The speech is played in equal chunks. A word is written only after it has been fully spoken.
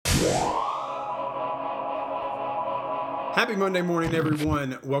Happy Monday morning,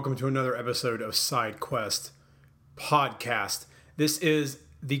 everyone. Welcome to another episode of SideQuest Podcast. This is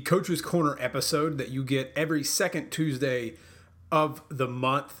the Coach's Corner episode that you get every second Tuesday of the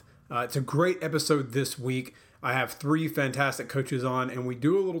month. It's a great episode this week. I have three fantastic coaches on, and we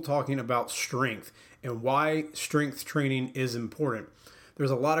do a little talking about strength and why strength training is important.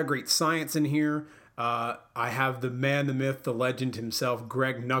 There's a lot of great science in here. I have the man, the myth, the legend himself,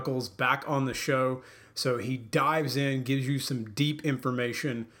 Greg Nuckols, back on the show. So he dives in, gives you some deep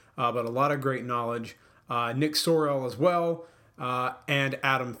information, but a lot of great knowledge. Nick Sorrell as well, and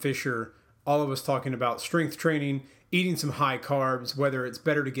Adam Fisher, all of us talking about strength training, eating some high carbs, whether it's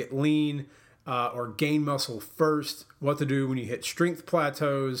better to get lean or gain muscle first, what to do when you hit strength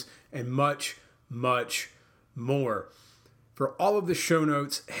plateaus, and much, much more. For all of the show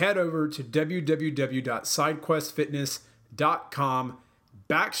notes, head over to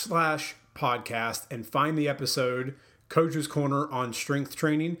www.sidequestfitness.com/podcast and find the episode Coach's Corner on strength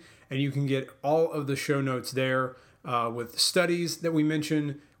training, and you can get all of the show notes there with studies that we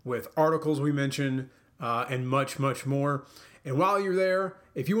mention, with articles we mention, and much, much more. And while you're there,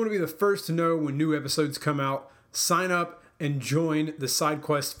 if you want to be the first to know when new episodes come out, sign up and join the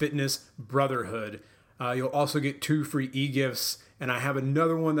SideQuest Fitness Brotherhood. You'll also get 2 free e-gifts, and I have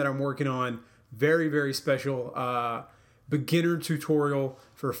another one that I'm working on, very, very special beginner tutorial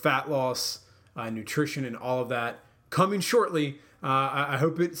for fat loss, nutrition, and all of that, coming shortly. I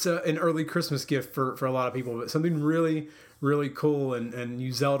hope it's an early Christmas gift for a lot of people, but something really, really cool, and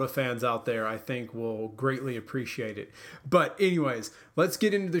you Zelda fans out there, I think, will greatly appreciate it. But anyways, let's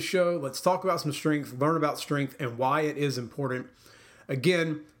get into the show. Let's talk about some strength, learn about strength, and why it is important.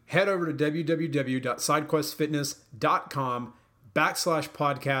 Again, head over to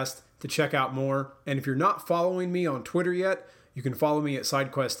www.sidequestfitness.com/podcast to check out more. And if you're not following me on Twitter yet, you can follow me at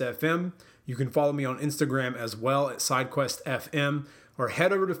SideQuestFM. You can follow me on Instagram as well at SideQuestFM, or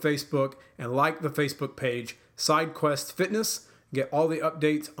head over to Facebook and like the Facebook page, SideQuest Fitness. Get all the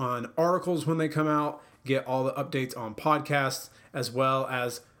updates on articles when they come out, get all the updates on podcasts, as well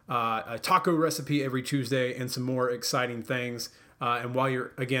as a taco recipe every Tuesday and some more exciting things. And while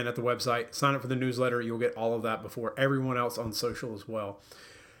you're, again, at the website, sign up for the newsletter. You'll get all of that before everyone else on social as well.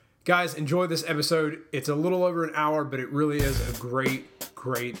 Guys, enjoy this episode. It's a little over an hour, but it really is a great,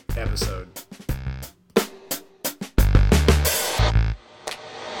 great episode.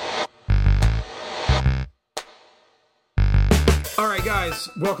 All right, guys,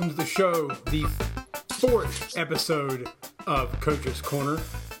 welcome to the show, the 4th episode of Coach's Corner.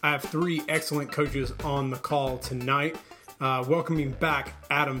 I have 3 excellent coaches on the call tonight. Welcoming back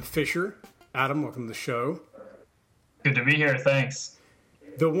Adam Fisher. Adam, welcome to the show. Good to be here, thanks.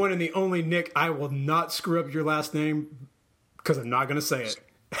 The one and the only Nick. I will not screw up your last name because I'm not going to say it.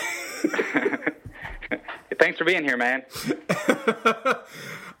 Thanks for being here, man.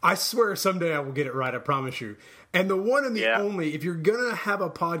 I swear someday I will get it right, I promise you. And the one and the only, if you're going to have a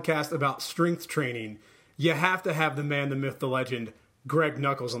podcast about strength training, you have to have the man, the myth, the legend, Greg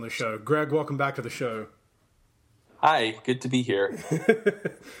Nuckols on the show. Greg, welcome back to the show. Hi, good to be here.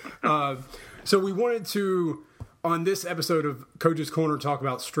 So we wanted to, on this episode of Coach's Corner, talk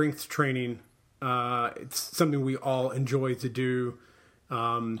about strength training. It's something we all enjoy to do,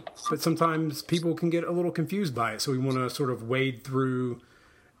 but sometimes people can get a little confused by it. So we want to sort of wade through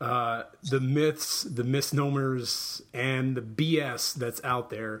the myths, the misnomers, and the BS that's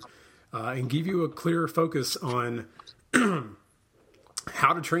out there, and give you a clearer focus on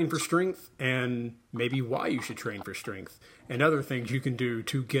how to train for strength and maybe why you should train for strength and other things you can do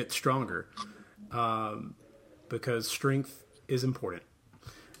to get stronger, because strength is important.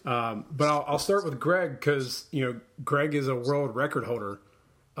 But I'll start with Greg because, Greg is a world record holder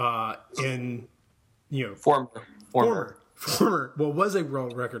was a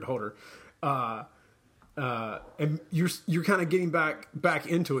world record holder. And you're kind of getting back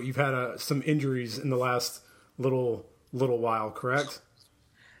into it. You've had some injuries in the last little while, correct?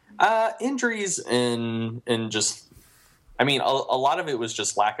 Injuries and just, a lot of it was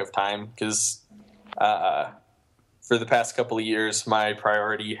just lack of time because for the past couple of years, my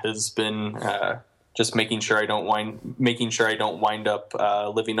priority has been just making sure I don't wind up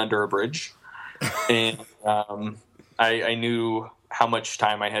living under a bridge, and I knew how much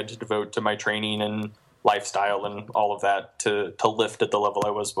time I had to devote to my training and lifestyle and all of that to lift at the level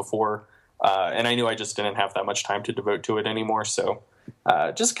I was before, and I knew I just didn't have that much time to devote to it anymore. So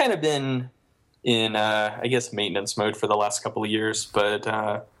just kind of been in maintenance mode for the last couple of years,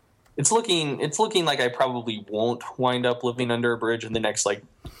 but it's looking like I probably won't wind up living under a bridge in the next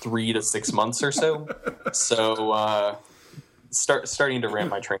 3 to 6 months or so. So starting to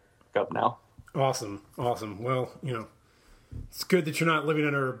ramp my training up now. Awesome. Well, It's good that you're not living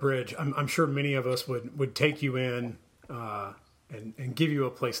under a bridge. I'm sure many of us would take you in and give you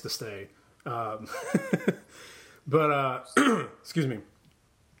a place to stay. But excuse me.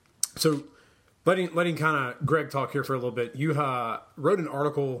 So letting kind of Greg talk here for a little bit. You wrote an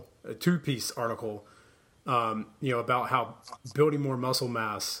article, a 2-piece article, about how building more muscle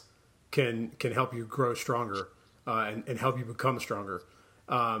mass can help you grow stronger and help you become stronger.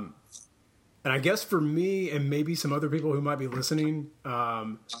 And I guess for me and maybe some other people who might be listening,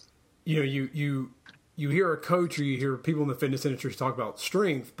 you hear a coach or you hear people in the fitness industry talk about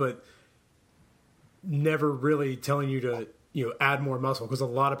strength, but never really telling you to add more muscle, because a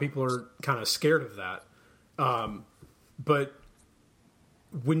lot of people are kind of scared of that. But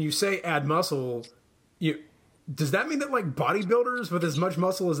when you say add muscle, does that mean that like bodybuilders with as much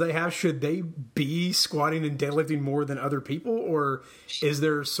muscle as they have, should they be squatting and deadlifting more than other people, or is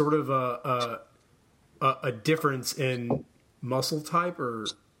there sort of a difference in muscle type? Or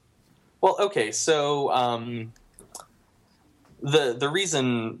well, okay, so there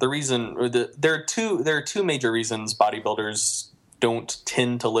are two major reasons bodybuilders don't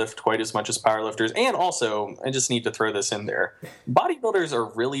tend to lift quite as much as powerlifters, and also I just need to throw this in there: bodybuilders are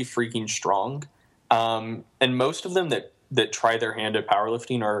really freaking strong. And most of them that try their hand at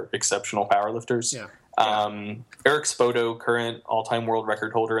powerlifting are exceptional powerlifters. Yeah. Eric Spoto, current all-time world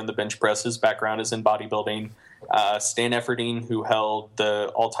record holder in the bench press, his background is in bodybuilding. Stan Efferding, who held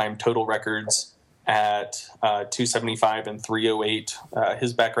the all-time total records at 275 and 308,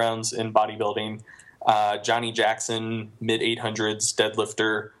 his background's in bodybuilding. Johnny Jackson, mid-800s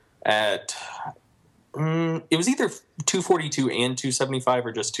deadlifter at... it was either 242 and 275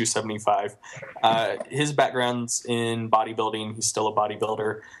 or just 275. His background's in bodybuilding. He's still a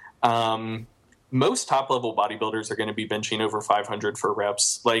bodybuilder. Most top-level bodybuilders are going to be benching over 500 for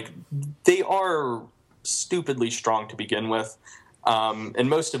reps. Like, they are stupidly strong to begin with. And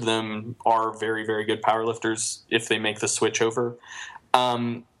most of them are very, very good powerlifters if they make the switch over.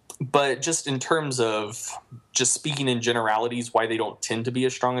 But just in terms of just speaking in generalities, why they don't tend to be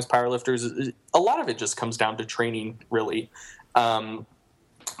as strong as powerlifters, a lot of it just comes down to training, really.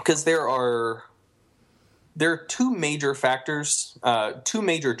 Because there are two major factors, two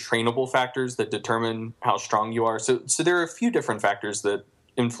major trainable factors that determine how strong you are. So there are a few different factors that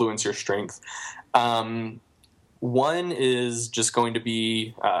influence your strength. One is just going to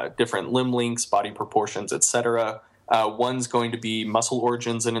be different limb lengths, body proportions, etc. One's going to be muscle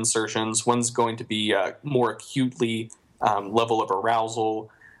origins and insertions. One's going to be more acutely level of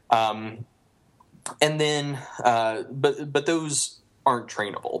arousal. And then, but those aren't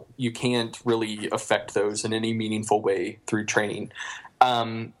trainable. You can't really affect those in any meaningful way through training.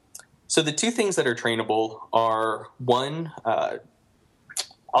 So the two things that are trainable are, one,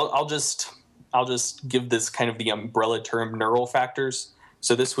 I'll just give this kind of the umbrella term, neural factors.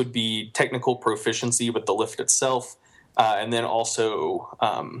 So this would be technical proficiency with the lift itself, and then also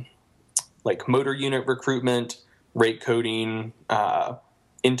like motor unit recruitment, rate coding,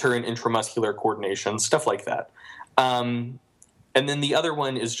 inter and intramuscular coordination, stuff like that. And then the other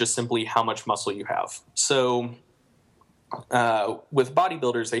one is just simply how much muscle you have. So with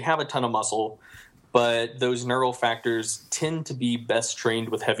bodybuilders, they have a ton of muscle, but those neural factors tend to be best trained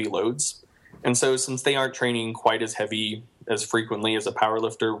with heavy loads. And so since they aren't training quite as heavy as frequently as a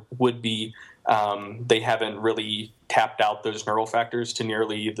powerlifter would be, they haven't really tapped out those neural factors to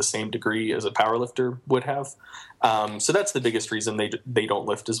nearly the same degree as a powerlifter would have. So that's the biggest reason they don't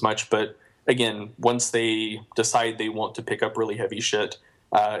lift as much. But again, once they decide they want to pick up really heavy shit,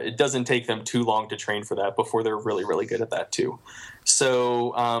 it doesn't take them too long to train for that before they're really, really good at that too.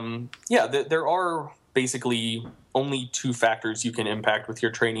 So there are basically only two factors you can impact with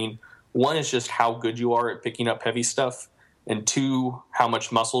your training. One is just how good you are at picking up heavy stuff, and two, how much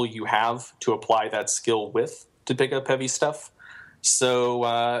muscle you have to apply that skill with to pick up heavy stuff. So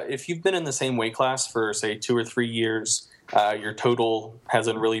if you've been in the same weight class for, say, 2 or 3 years, your total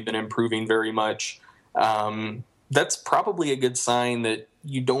hasn't really been improving very much, that's probably a good sign that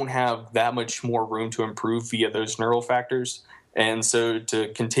you don't have that much more room to improve via those neural factors. And so to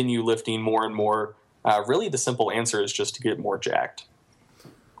continue lifting more and more, really the simple answer is just to get more jacked.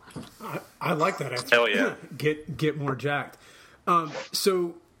 I like that answer. Hell yeah. Get more jacked.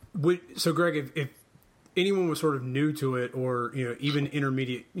 So Greg, if anyone was sort of new to it, or even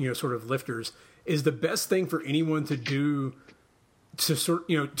intermediate, sort of lifters, is the best thing for anyone to do to sort,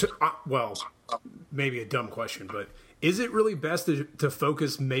 maybe a dumb question, but is it really best to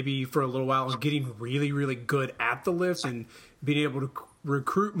focus maybe for a little while on getting really, really good at the lift and being able to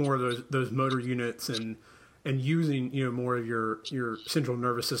recruit more of those motor units and using more of your central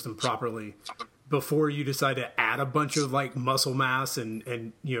nervous system properly before you decide to add a bunch of like muscle mass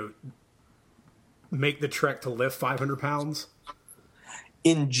and make the trek to lift 500 pounds?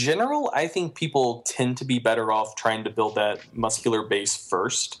 In general, I think people tend to be better off trying to build that muscular base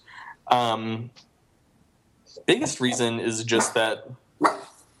first. Biggest reason is just that.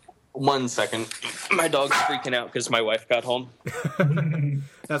 1 second, my dog's freaking out because my wife got home.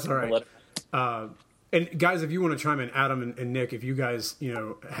 That's all right. And guys, if you want to chime in, Adam and Nick, if you guys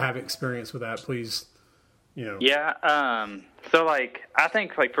have experience with that, please. Yeah. So like, I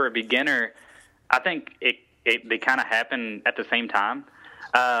think like for a beginner, I think they kind of happen at the same time.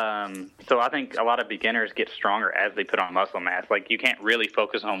 So I think a lot of beginners get stronger as they put on muscle mass. Like you can't really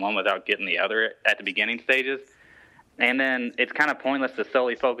focus on one without getting the other at the beginning stages. And then it's kind of pointless to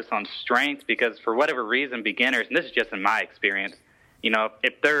solely focus on strength because for whatever reason, beginners, and this is just in my experience,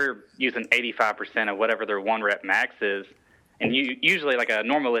 if they're using 85% of whatever their 1 rep max is, and usually like a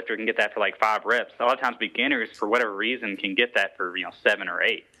normal lifter can get that for like 5 reps. A lot of times beginners, for whatever reason, can get that for 7 or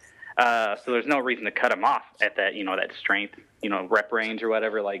 8. So there's no reason to cut them off at that, that strength, rep range or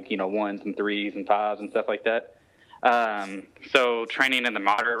whatever, like, 1s and 3s and 5s and stuff like that. So training in the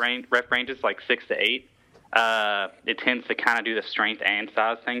moderate rep ranges, like 6 to 8, it tends to kind of do the strength and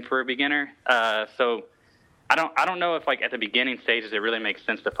size thing for a beginner. So I don't know if like at the beginning stages, it really makes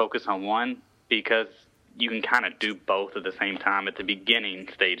sense to focus on one because you can kind of do both at the same time at the beginning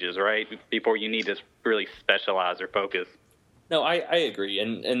stages, right? Before you need to really specialize or focus. No, I agree.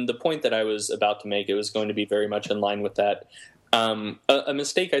 And the point that I was about to make, it was going to be very much in line with that. A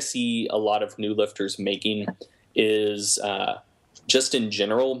mistake I see a lot of new lifters making is just in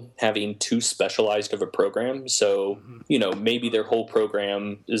general having too specialized of a program. So, maybe their whole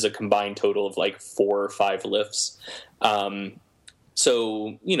program is a combined total of like 4 or 5 lifts.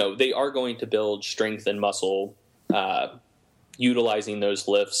 So, they are going to build strength and muscle utilizing those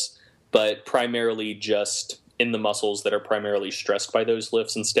lifts, but primarily just in the muscles that are primarily stressed by those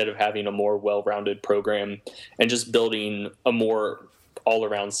lifts instead of having a more well-rounded program and just building a more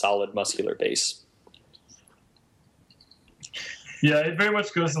all-around solid muscular base. Yeah, it very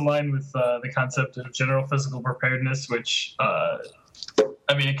much goes in line with the concept of general physical preparedness, which,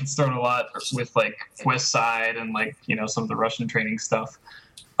 it can start a lot with like West Side and like, some of the Russian training stuff,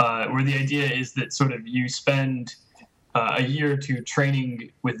 where the idea is that sort of you spend a year or two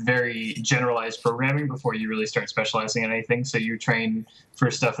training with very generalized programming before you really start specializing in anything. So you train for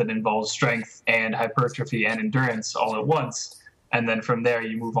stuff that involves strength and hypertrophy and endurance all at once. And then from there,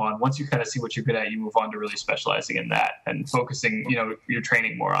 you move on. Once you kind of see what you're good at, you move on to really specializing in that and focusing, your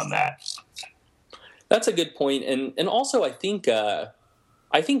training more on that. That's a good point. And also, I think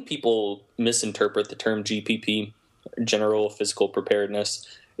people misinterpret the term GPP, general physical preparedness.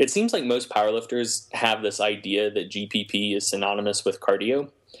 It seems like most powerlifters have this idea that GPP is synonymous with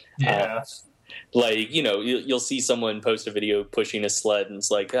cardio. Yeah. You'll see someone post a video pushing a sled and it's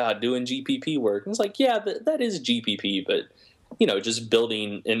like, doing GPP work. And it's like, yeah, that is GPP, but just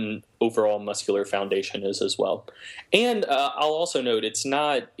building an overall muscular foundation is as well. And I'll also note it's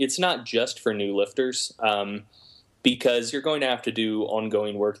not just for new lifters because you're going to have to do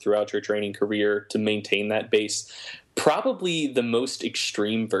ongoing work throughout your training career to maintain that base. Probably the most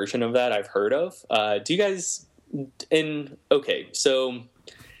extreme version of that I've heard of. Do you guys? Okay, so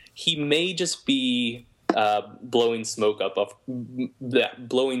he may just be blowing smoke up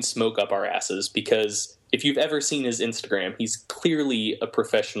our asses because if you've ever seen his Instagram, he's clearly a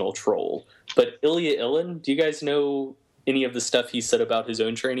professional troll. But Ilya Ilin, do you guys know any of the stuff he said about his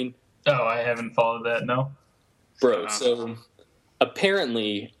own training? Oh, I haven't followed that, no. Bro, so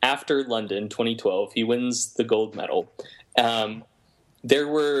apparently after London 2012, he wins the gold medal. There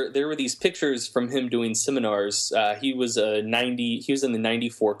were these pictures from him doing seminars. He was in the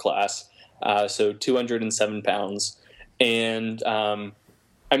 94 class, so 207 pounds. And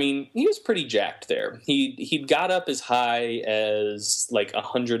he was pretty jacked there. He'd got up as high as like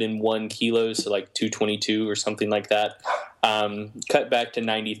 101 kilos, so like 222 or something like that. Cut back to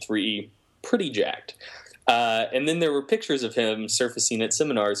 93, pretty jacked. And then there were pictures of him surfacing at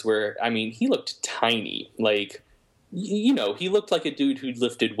seminars where, he looked tiny. Like, he looked like a dude who'd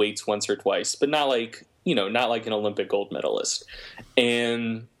lifted weights once or twice, but not like an Olympic gold medalist.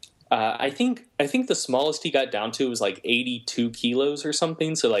 And I think the smallest he got down to was like 82 kilos or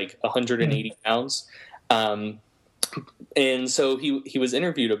something, so like 180 pounds. And so he was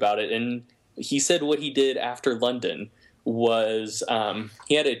interviewed about it, and he said what he did after London was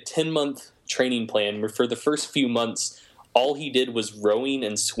he had a 10-month training plan where for the first few months, all he did was rowing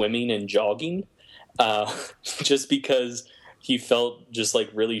and swimming and jogging, just because he felt just like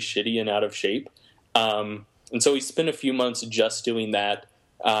really shitty and out of shape. And so he spent a few months just doing that.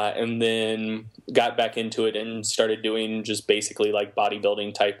 and then got back into it and started doing just basically like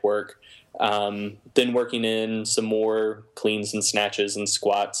bodybuilding type work. Then working in some more cleans and snatches and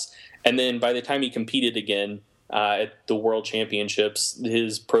squats. And then by the time he competed again at the World Championships,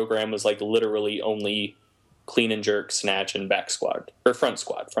 his program was like literally only clean and jerk, snatch, and back squat, or front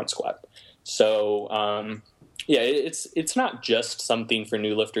squat. So it's not just something for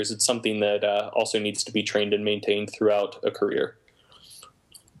new lifters. It's something that also needs to be trained and maintained throughout a career.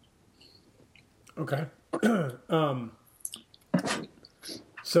 Okay.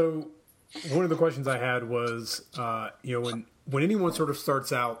 So one of the questions I had was, when anyone sort of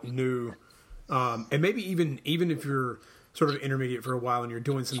starts out new, and maybe even if you're sort of intermediate for a while and you're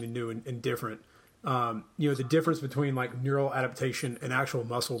doing something new and different, the difference between like neural adaptation and actual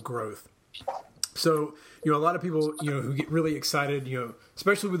muscle growth. So, a lot of people, who get really excited,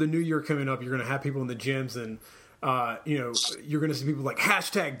 especially with the new year coming up, you're going to have people in the gyms and, you're going to see people like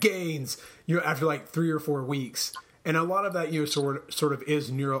 #gains, after like 3 or 4 weeks. And a lot of that, sort of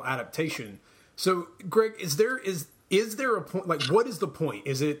is neural adaptation. So, Greg, is there a point, like, what is the point?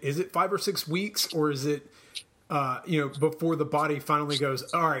 Is it 5 or 6 weeks, or is it, before the body finally goes,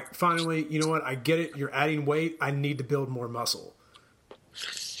 all right, finally, you know what? I get it. You're adding weight. I need to build more muscle.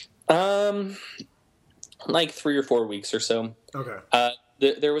 Like 3 or 4 weeks or so. Okay.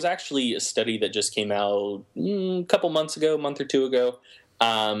 There was actually a study that just came out a couple months ago, a month or two ago,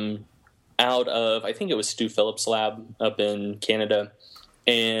 out of, I think it was Stu Phillips' lab up in Canada.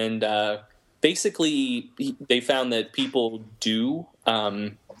 And basically, they found that people do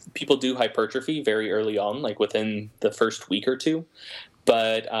hypertrophy very early on, like within the first week or two.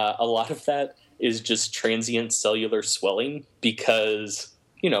 But a lot of that is just transient cellular swelling because,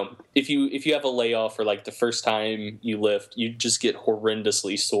 if you have a layoff or like the first time you lift, you just get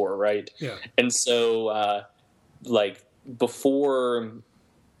horrendously sore, right? Yeah. And so, like before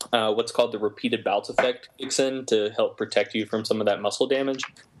what's called the repeated bouts effect kicks in to help protect you from some of that muscle damage,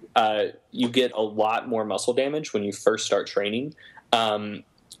 you get a lot more muscle damage when you first start training. And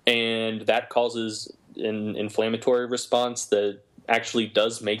that causes an inflammatory response that actually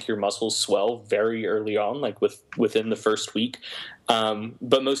does make your muscles swell very early on, like within the first week.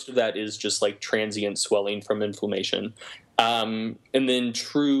 But most of that is just like transient swelling from inflammation. And then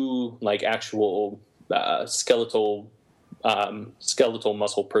true, like actual skeletal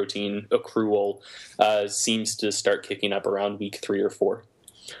muscle protein accrual seems to start kicking up around week 3 or 4.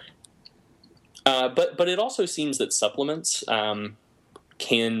 But it also seems that supplements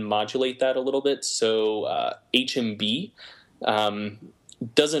can modulate that a little bit. So HMB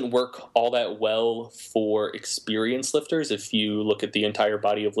doesn't work all that well for experienced lifters. If you look at the entire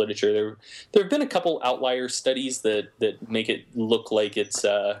body of literature, there have been a couple outlier studies that make it look like it's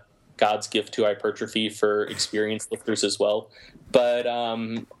God's gift to hypertrophy for experienced lifters as well. But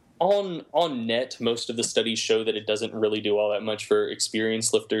on net, most of the studies show that it doesn't really do all that much for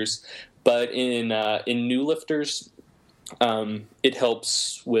experienced lifters. But in new lifters, it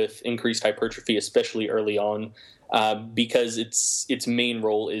helps with increased hypertrophy, especially early on, because its main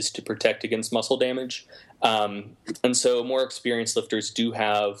role is to protect against muscle damage. And so more experienced lifters do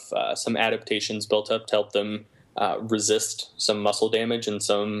have some adaptations built up to help them resist some muscle damage and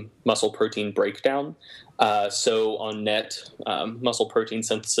some muscle protein breakdown. So on net, muscle protein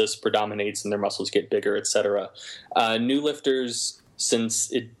synthesis predominates and their muscles get bigger, etc. New lifters, since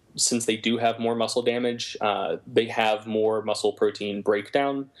they do have more muscle damage, they have more muscle protein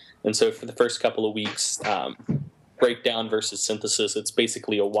breakdown. And so for the first couple of weeks, breakdown versus synthesis, it's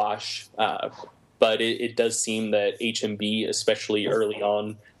basically a wash. But it does seem that HMB, especially early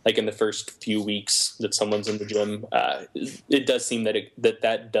on, like in the first few weeks that someone's in the gym, it does seem that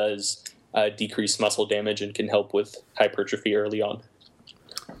that does decrease muscle damage and can help with hypertrophy early on.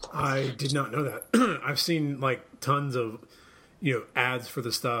 I did not know that. I've seen like tons of ads for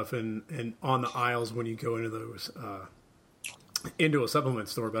the stuff and on the aisles when you go into those into a supplement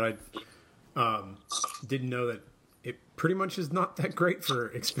store, but I didn't know that it pretty much is not that great for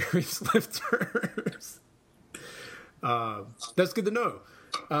experienced lifters. That's good to know.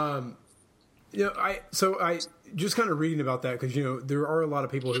 I just kind of reading about that because there are a lot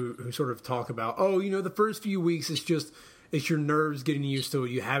of people who sort of talk about, the first few weeks it's your nerves getting used to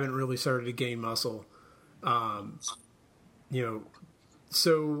it. You haven't really started to gain muscle.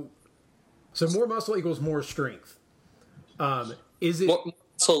 So more muscle equals more strength. Is it more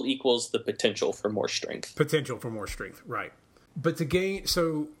muscle equals the potential for more strength? Potential for more strength, right? But to gain,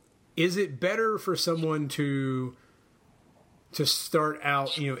 so is it better for someone to start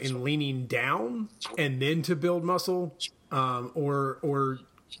out, in leaning down and then to build muscle, or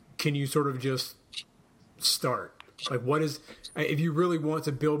can you sort of just start? Like, what is, if you really want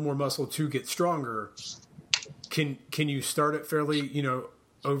to build more muscle to get stronger, can you start it fairly,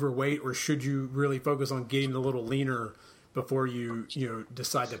 overweight, or should you really focus on getting a little leaner before you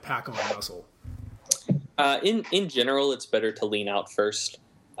decide to pack on muscle? In general, it's better to lean out first.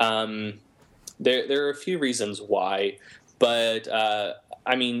 There are a few reasons why, but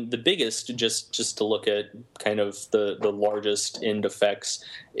I mean, the biggest, just to look at kind of the largest end effects,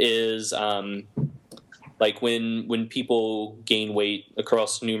 is like when people gain weight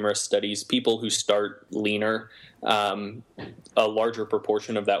across numerous studies, people who start leaner, a larger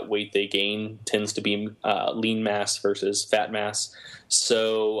proportion of that weight they gain tends to be lean mass versus fat mass.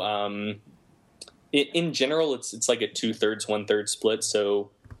 So in general, it's like a 2/3, 1/3 split.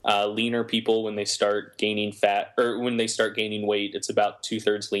 So leaner people, when they start gaining fat, or when they start gaining weight, it's about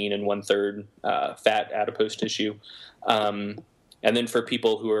 2/3 lean and 1/3 fat adipose tissue. And then for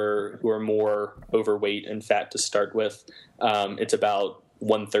people who are more overweight and fat to start with, it's about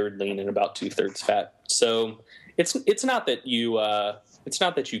 1/3 lean and about 2/3 fat. So it's not that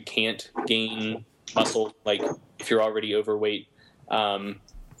you can't gain muscle, like if you're already overweight.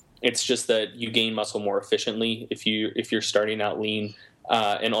 It's just that you gain muscle more efficiently if you're starting out lean,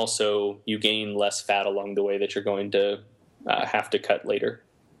 and also you gain less fat along the way that you're going to have to cut later.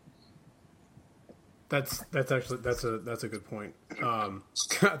 That's a good point.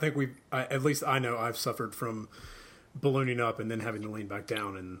 I think at least I know I've suffered from ballooning up and then having to lean back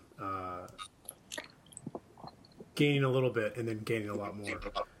down and gaining a little bit and then gaining a lot more.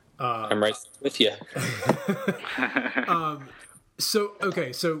 I'm right with you.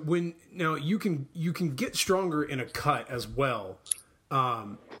 So when now you can get stronger in a cut as well,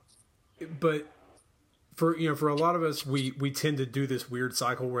 but for a lot of us, we tend to do this weird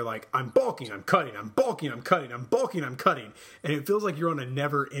cycle where, like, I'm bulking, I'm cutting, I'm bulking, I'm cutting, I'm bulking, I'm cutting, and it feels like you're on a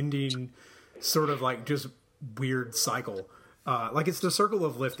never-ending sort of like just weird cycle. Like it's the circle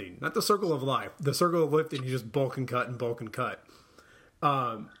of lifting, not the circle of life. The circle of lifting, you just bulk and cut and bulk and cut.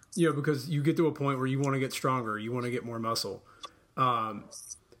 Because you get to a point where you want to get stronger, you want to get more muscle.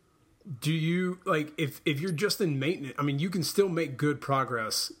 Do you, like, if you're just in maintenance, I mean, you can still make good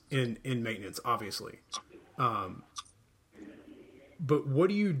progress in maintenance, obviously. But what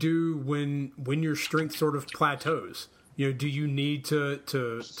do you do when your strength sort of plateaus? Do you need to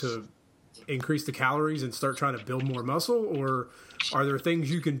increase the calories and start trying to build more muscle, or are there things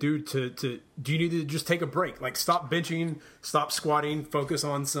you can do do you need to just take a break, like stop benching, stop squatting, focus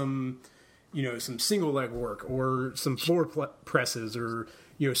on some single leg work or some floor presses, or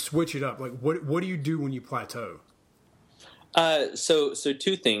switch it up? Like what do you do when you plateau? So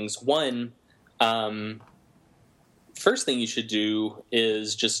two things. One, first thing you should do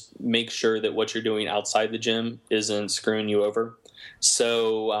is just make sure that what you're doing outside the gym isn't screwing you over.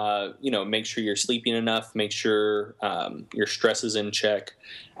 So, make sure you're sleeping enough, make sure your stress is in check.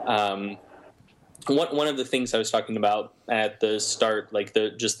 One of the things I was talking about at the start, like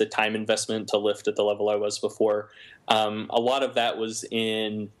the time investment to lift at the level I was before, a lot of that was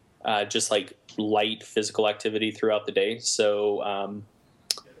in just like light physical activity throughout the day. So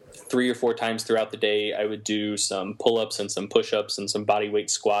 3 or 4 times throughout the day, I would do some pull-ups and some push-ups and some body weight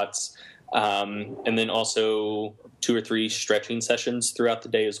squats, and then also 2 or 3 stretching sessions throughout the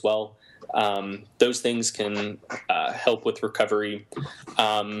day as well. Those things can help with recovery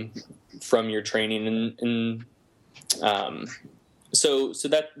from your training, and so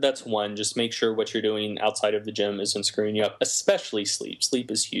that's one. Just make sure what you're doing outside of the gym isn't screwing you up, especially sleep.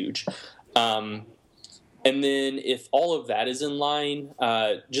 Sleep is huge. And then if all of that is in line,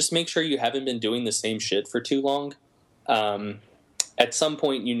 just make sure you haven't been doing the same shit for too long. At some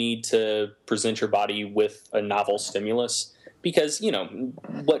point, you need to present your body with a novel stimulus, because,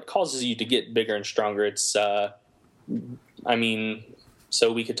 what causes you to get bigger and stronger, it's,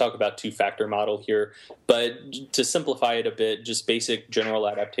 so we could talk about 2-factor model here, but to simplify it a bit, just basic general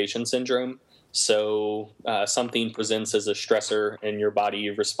adaptation syndrome. So something presents as a stressor and your body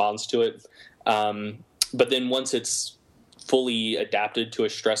responds to it. But then once it's fully adapted to a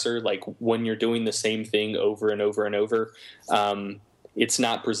stressor, like when you're doing the same thing over and over and over, it's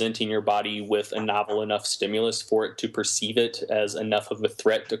not presenting your body with a novel enough stimulus for it to perceive it as enough of a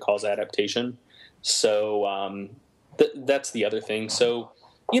threat to cause adaptation. So that's the other thing. So,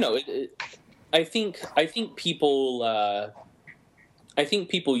 I think people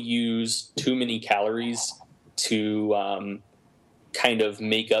use too many calories to kind of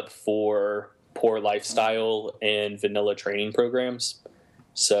make up for poor lifestyle and vanilla training programs.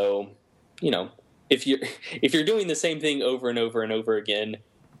 So, if you're doing the same thing over and over and over again,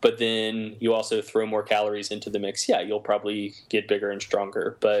 but then you also throw more calories into the mix, yeah, you'll probably get bigger and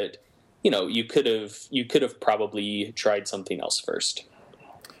stronger. But you could have probably tried something else first.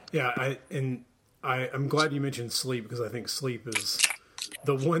 Yeah, I'm glad you mentioned sleep, because I think sleep is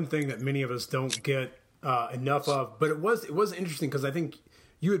the one thing that many of us don't get enough of. But it was interesting, because I think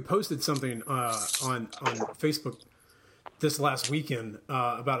you had posted something on Facebook this last weekend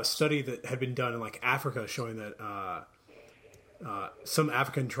about a study that had been done in like Africa, showing that some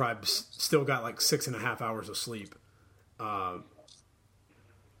African tribes still got like 6.5 hours of sleep,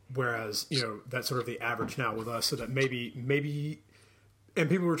 whereas that's sort of the average now with us. So that maybe. And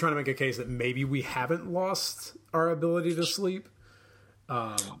people were trying to make a case that maybe we haven't lost our ability to sleep.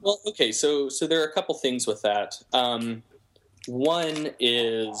 Well, okay, so there are a couple things with that. One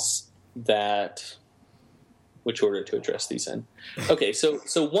is that, which order to address these in? Okay, so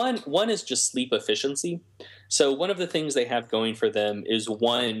one is just sleep efficiency. So one of the things they have going for them is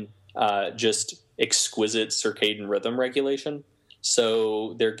just exquisite circadian rhythm regulation.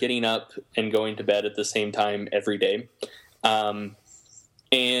 So they're getting up and going to bed at the same time every day.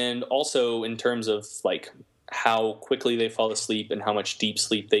 And also in terms of like how quickly they fall asleep and how much deep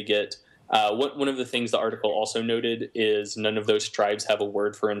sleep they get. One of the things the article also noted is none of those tribes have a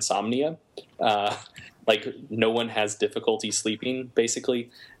word for insomnia. Like no one has difficulty sleeping,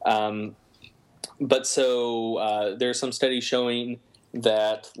 basically. But so there are some studies showing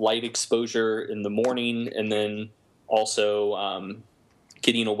that light exposure in the morning, and then also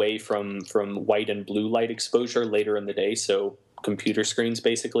getting away from white and blue light exposure later in the day, so computer screens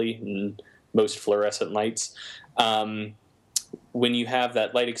basically and most fluorescent lights. When you have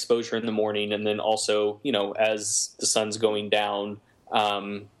that light exposure in the morning, and then also as the sun's going down,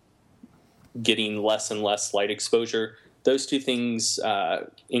 getting less and less light exposure, those two things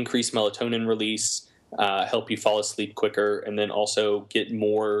increase melatonin release, help you fall asleep quicker, and then also get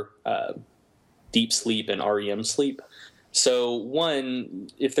more deep sleep and REM sleep. So one,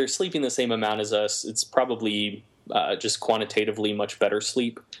 if they're sleeping the same amount as us, it's probably just quantitatively much better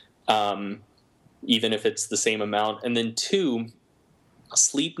sleep, even if it's the same amount. And then two,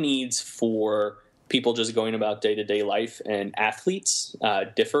 sleep needs for people just going about day-to-day life and athletes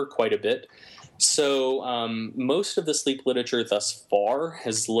differ quite a bit. So most of the sleep literature thus far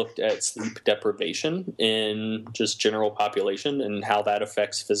has looked at sleep deprivation in just general population and how that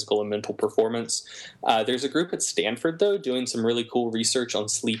affects physical and mental performance. There's a group at Stanford, though, doing some really cool research on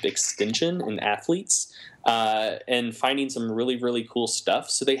sleep extension in athletes and finding some really, really cool stuff.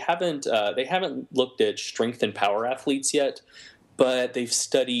 So they haven't looked at strength and power athletes yet, but they've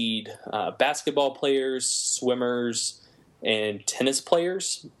studied basketball players, swimmers, and tennis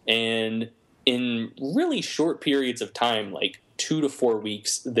players, and in really short periods of time, like 2 to 4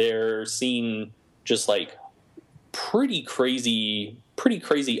 weeks, they're seeing just like pretty crazy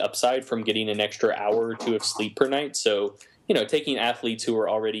upside from getting an extra hour or two of sleep per night. So, taking athletes who are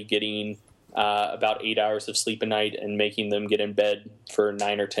already getting about 8 hours of sleep a night and making them get in bed for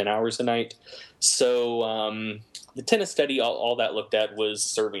 9 or 10 hours a night. So the tennis study, all that looked at was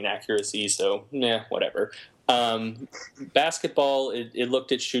serving accuracy. So, whatever. Basketball, it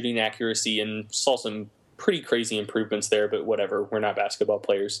looked at shooting accuracy and saw some pretty crazy improvements there, but whatever, we're not basketball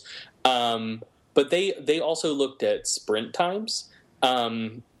players. But they also looked at sprint times.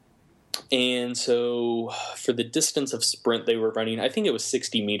 And so for the distance of sprint they were running, I think it was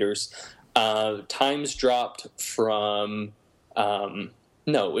 60 meters. Times dropped from,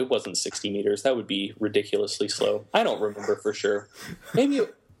 no, it wasn't 60 meters. That would be ridiculously slow. I don't remember for sure. Maybe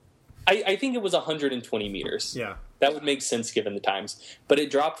I think it was 120 meters. Yeah. That would make sense given the times. But it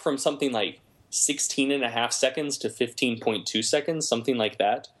dropped from something like 16.5 seconds to 15.2 seconds, something like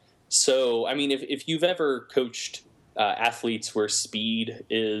that. So, I mean, if you've ever coached athletes where speed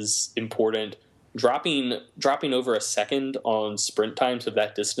is important, dropping over a second on sprint times of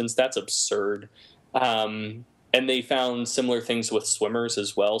that distance, that's absurd. And they found similar things with swimmers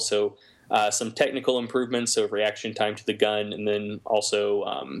as well. So some technical improvements, so reaction time to the gun, and then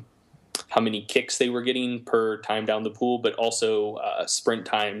also how many kicks they were getting per time down the pool, but also sprint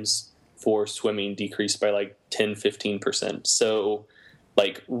times for swimming decreased by like 10-15%. So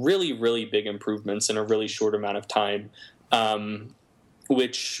like really, really big improvements in a really short amount of time,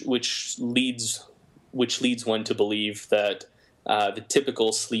 which leads one to believe that the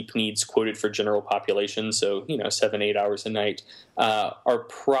typical sleep needs quoted for general population, so 7-8 hours a night, are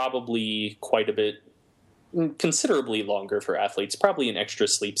probably quite a bit, considerably longer for athletes, probably an extra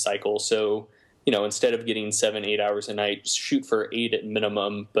sleep cycle. So, instead of getting 7-8 hours a night, shoot for 8 at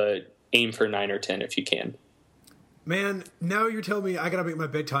minimum, but aim for 9 or 10 if you can. Man, now you're telling me I gotta make my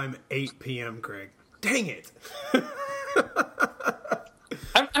bedtime 8 p.m., Greg. Dang it.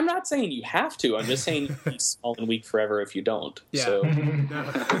 I'm I'm not saying you have to. I'm just saying you'll be small and weak forever if you don't. Yeah. So.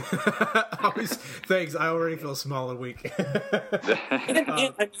 Thanks. I already feel small and weak.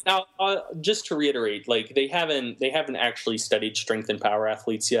 Now, just to reiterate, like they haven't actually studied strength and power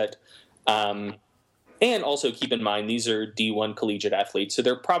athletes yet. And also keep in mind, these are D1 collegiate athletes, so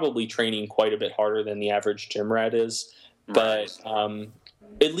they're probably training quite a bit harder than the average gym rat is. But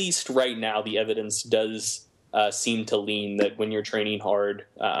at least right now, the evidence does seem to lean that when you're training hard,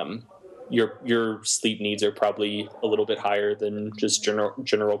 your sleep needs are probably a little bit higher than just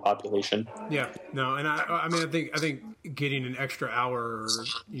general population. Yeah, no, and I mean, I think getting an extra hour, or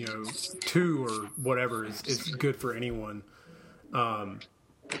 2 or whatever is good for anyone.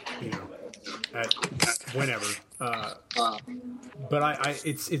 At whenever. But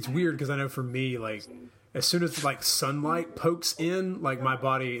it's weird because I know for me, like, as soon as like sunlight pokes in, like my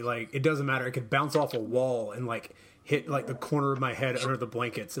body, like it doesn't matter. It could bounce off a wall and like hit like the corner of my head under the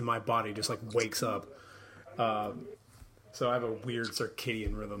blankets, and my body just like wakes up. So I have a weird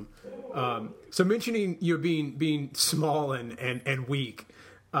circadian rhythm. So mentioning being small and weak,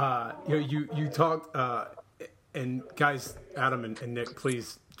 you talked, and guys, Adam and Nick,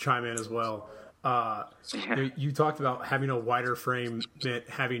 please chime in as well. You talked about having a wider frame meant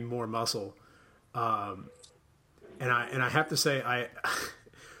having more muscle, and I have to say,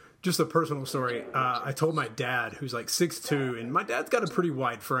 just a personal story. I told my dad, who's like 6'2", and my dad's got a pretty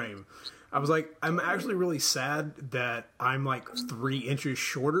wide frame. I was like, I'm actually really sad that I'm like 3 inches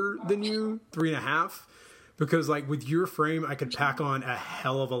shorter than you, 3.5, because like with your frame, I could pack on a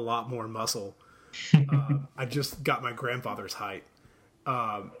hell of a lot more muscle. I just got my grandfather's height.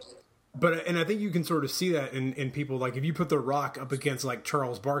 But I think you can sort of see that in people. Like if you put The Rock up against like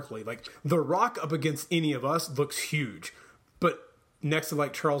Charles Barkley, like The Rock up against any of us looks huge, but next to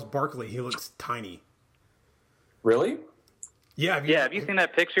like Charles Barkley, he looks tiny. Really? Yeah. Have you seen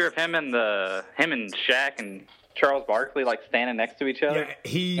that picture of him and Shaq and Charles Barkley like standing next to each other? Yeah,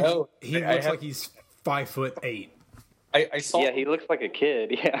 he looks like he's 5'8". I saw. Yeah, he looks like a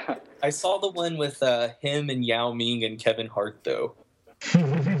kid. Yeah. I saw the one with him and Yao Ming and Kevin Hart though.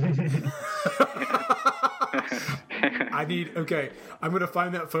 I'm going to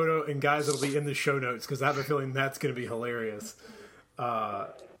find that photo, and guys, it'll be in the show notes because I have a feeling that's going to be hilarious.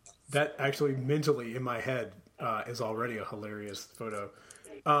 That actually mentally in my head is already a hilarious photo.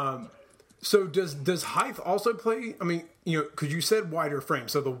 So does height also play? I mean, because you said wider frame,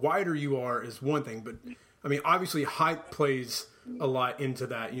 so the wider you are is one thing, but I mean, obviously height plays a lot into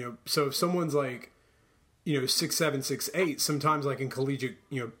that. So if someone's like 6'7", 6'8", sometimes like in collegiate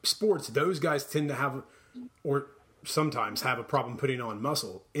sports, those guys tend to have, or sometimes have, a problem putting on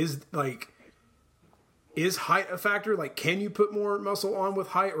muscle. Is height a factor? Like, can you put more muscle on with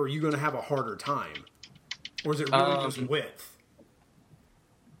height, or are you going to have a harder time? Or is it really just width?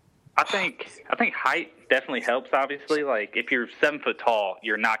 I think height definitely helps. Obviously, like if you're 7 foot tall,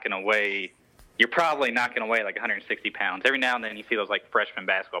 you're probably not going to weigh like 160 pounds. Every now and then you see those like freshman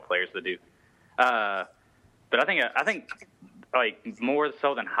basketball players that do. But I think like more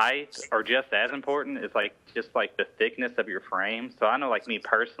so than height, or just as important, is like just like the thickness of your frame. So I know, like me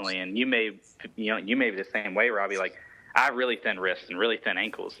personally, and you may be the same way, Robbie. Like I have really thin wrists and really thin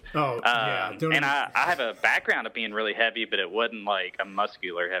ankles. Oh, yeah. And I have a background of being really heavy, but it wasn't like a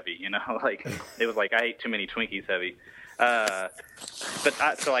muscular heavy. Like it was like I ate too many Twinkies heavy. I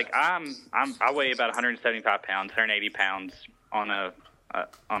weigh about 175 pounds, 180 pounds on a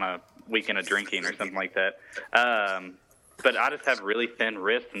weekend of drinking or something like that. But I just have really thin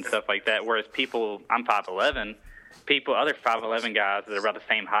wrists and stuff like that. Whereas I'm 5'11", other 5'11" guys that are about the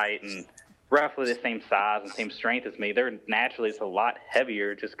same height and roughly the same size and same strength as me, they're naturally just a lot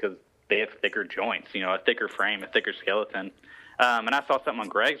heavier just because they have thicker joints, a thicker frame, a thicker skeleton. And I saw something on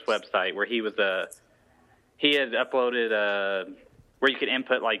Greg's website where he had uploaded where you could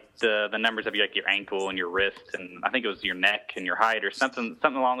input like the numbers of your ankle and your wrist, and I think it was your neck and your height or something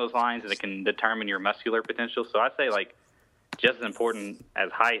along those lines, and it can determine your muscular potential. So I say like just as important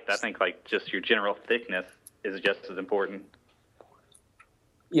as height, I think like just your general thickness is just as important.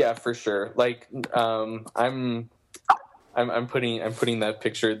 Yeah, for sure. Like I'm putting that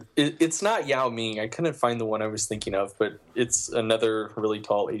picture. It's not Yao Ming. I couldn't find the one I was thinking of, but it's another really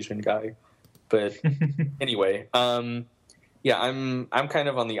tall Asian guy. But anyway, yeah, I'm kind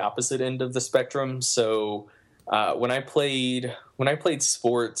of on the opposite end of the spectrum. So when I played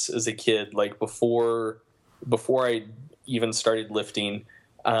sports as a kid, like before I even started lifting,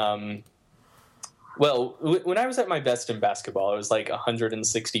 when I was at my best in basketball, I was like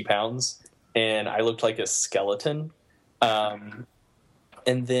 160 pounds, and I looked like a skeleton. And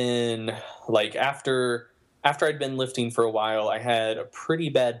then like after after I'd been lifting for a while, I had a pretty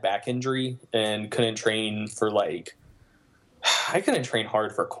bad back injury and couldn't train for I couldn't train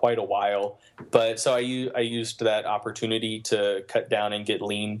hard for quite a while. But so I used that opportunity to cut down and get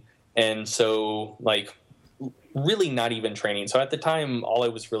lean. And so really not even training. So at the time, all I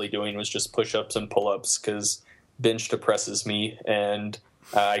was really doing was just push-ups and pull-ups because bench depresses me and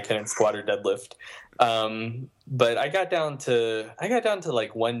I couldn't squat or deadlift. But I got down to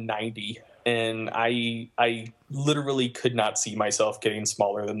 190. And I literally could not see myself getting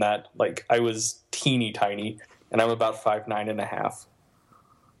smaller than that. I was teeny tiny, and I'm about 5'9.5".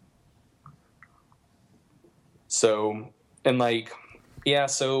 So, and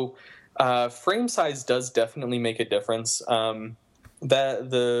frame size does definitely make a difference. What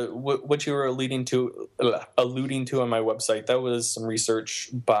you were alluding to on my website, that was some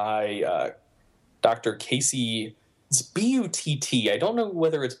research by Dr. Casey. It's B-U-T-T. I don't know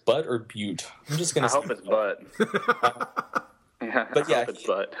whether it's butt or butte. I'm just gonna. I hope it's butt. But yeah, it's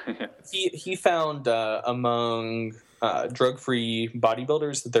butt. he found among drug-free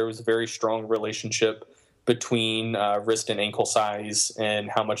bodybuilders that there was a very strong relationship between wrist and ankle size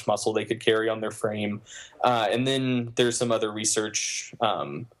and how much muscle they could carry on their frame. And then there's some other research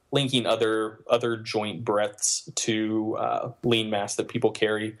linking other joint breadths to lean mass that people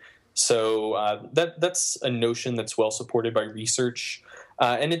carry. So that's a notion that's well supported by research,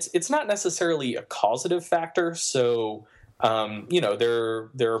 and it's not necessarily a causative factor. So there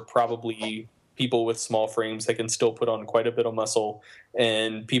are probably people with small frames that can still put on quite a bit of muscle,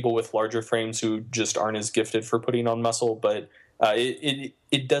 and people with larger frames who just aren't as gifted for putting on muscle. But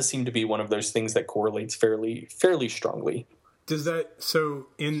it does seem to be one of those things that correlates fairly strongly. Does that so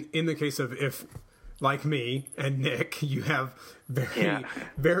in the case of if, like me and Nick, you have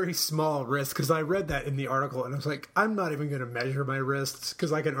very small wrists? Because I read that in the article and I was like, I'm not even going to measure my wrists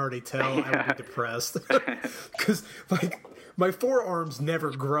because I can already tell I would be depressed. Because my forearms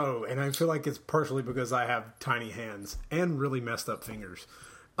never grow, and I feel like it's partially because I have tiny hands and really messed up fingers.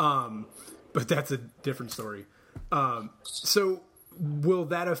 But that's a different story. So will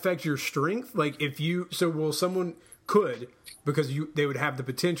that affect your strength? Will someone because they would have the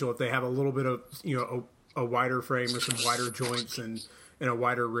potential if they have a little bit of a wider frame or some wider joints and a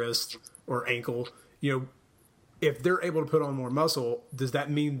wider wrist or ankle, if they're able to put on more muscle, does that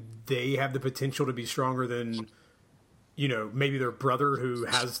mean they have the potential to be stronger than maybe their brother who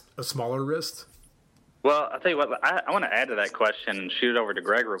has a smaller wrist? Well, I'll tell you what, I want to add to that question and shoot it over to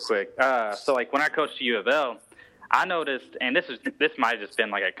Greg real quick. So when I coached at U of L, I noticed, and this might have just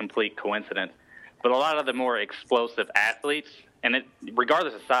been a complete coincidence, but a lot of the more explosive athletes, and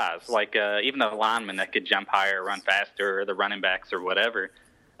regardless of size, even the linemen that could jump higher, run faster, or the running backs or whatever,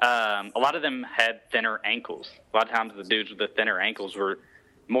 a lot of them had thinner ankles. A lot of times the dudes with the thinner ankles were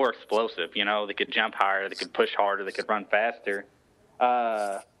more explosive. They could jump higher, they could push harder, they could run faster.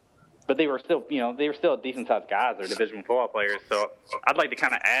 But they were still, decent-sized guys. They're Division I football players. So I'd like to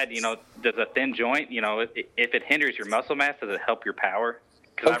kind of add, does a thin joint, if it hinders your muscle mass, does it help your power?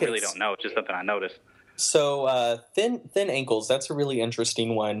 Because I really don't know. It's just something I noticed. So thin ankles, that's a really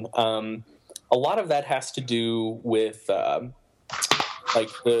interesting one. A lot of that has to do with the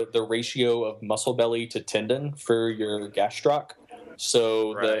ratio of muscle belly to tendon for your gastroc.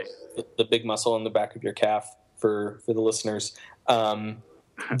 So right. the big muscle on the back of your calf for the listeners.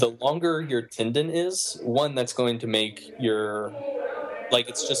 The longer your tendon is, one, that's going to make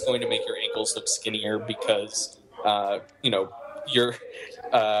it's just going to make your ankles look skinnier because your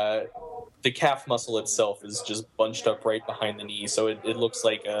the calf muscle itself is just bunched up right behind the knee, so it looks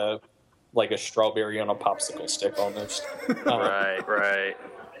like a strawberry on a popsicle stick almost. Right.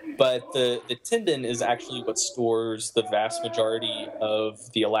 But the tendon is actually what stores the vast majority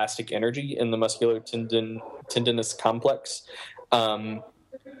of the elastic energy in the muscular tendinous complex.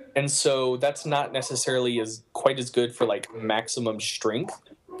 And so that's not necessarily quite as good for maximum strength,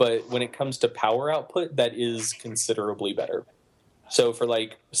 but when it comes to power output, that is considerably better. So for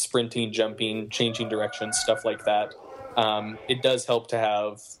sprinting, jumping, changing directions, stuff like that, it does help to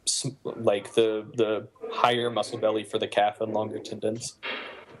have the higher muscle belly for the calf and longer tendons.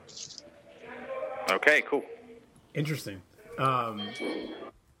 Okay, cool. Interesting.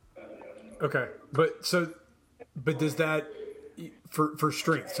 Okay, but does that for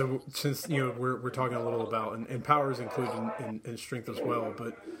strength? So since we're talking a little about and power is included in strength as well,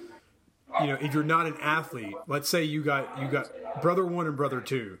 but if you're not an athlete, let's say you got brother 1 and brother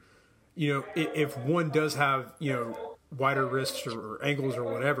 2, if one does have wider wrists or ankles or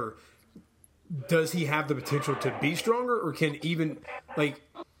whatever, does he have the potential to be stronger, or can even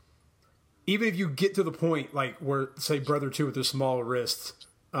if you get to the point where say brother 2 with the small wrists,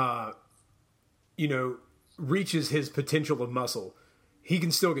 reaches his potential of muscle, he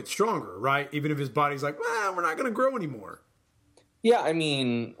can still get stronger, right? Even if his body's like, well, we're not going to grow anymore. Yeah, I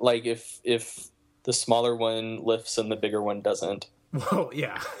mean, like if the smaller one lifts and the bigger one doesn't. Well,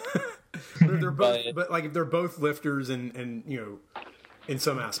 yeah. they're both, but like if they're both lifters and you know, in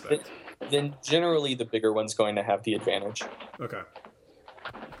some aspect, then generally the bigger one's going to have the advantage. Okay.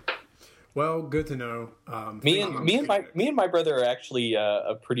 Well, good to know. Me and my brother are actually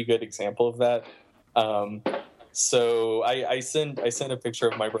a pretty good example of that. So I sent a picture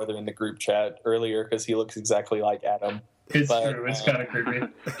of my brother in the group chat earlier because he looks exactly like Adam. It's true. It's kind of creepy.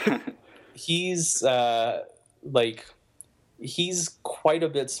 He's he's quite a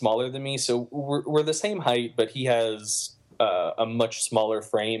bit smaller than me, so we're the same height, but he has a much smaller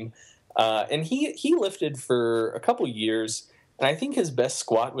frame. And he lifted for a couple years, and I think his best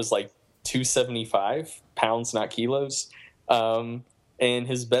squat was like 275 pounds, not kilos. And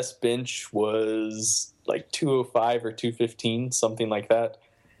his best bench was like 205 or 215, something like that.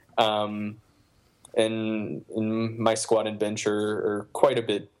 And my squat and bench are quite a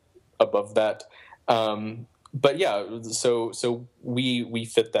bit above that. But yeah, so we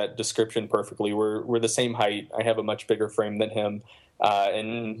fit that description perfectly. We're the same height. I have a much bigger frame than him.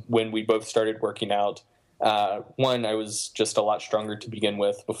 And when we both started working out, one, I was just a lot stronger to begin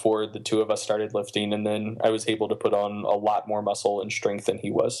with before the two of us started lifting, and then I was able to put on a lot more muscle and strength than he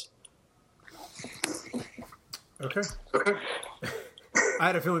was. Okay. I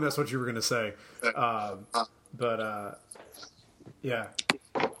had a feeling that's what you were going to say. Yeah.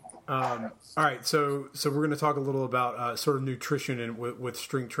 All right. So we're going to talk a little about sort of nutrition and with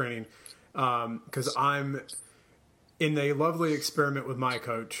strength training, because I'm in a lovely experiment with my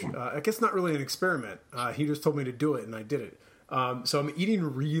coach. I guess not really an experiment. He just told me to do it, and I did it. So I'm eating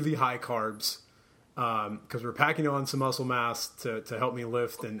really high carbs because we're packing on some muscle mass to help me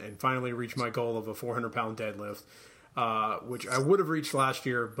lift and finally reach my goal of a 400-pound deadlift, which I would have reached last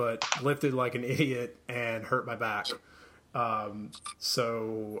year, but lifted like an idiot and hurt my back.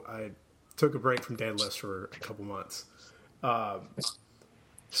 So I took a break from deadlifts for a couple months.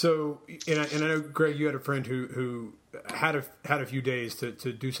 So I know, Greg, you had a friend who had a few days to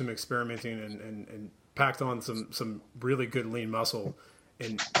do some experimenting and packed on some really good lean muscle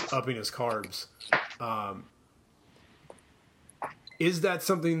and upping his carbs. Is that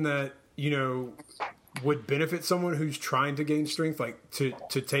something that, would benefit someone who's trying to gain strength, like to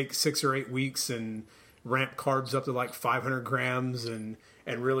take 6 or 8 weeks and ramp carbs up to like 500 grams and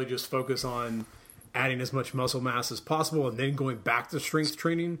really just focus on adding as much muscle mass as possible and then going back to strength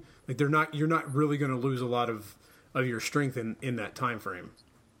training? Like you're not really going to lose a lot of your strength in that time frame.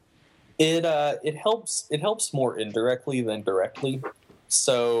 It helps more indirectly than directly.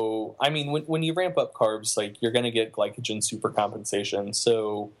 So, I mean, when you ramp up carbs, like you're going to get glycogen supercompensation.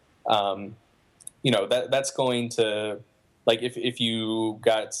 So, that's going to, like, if you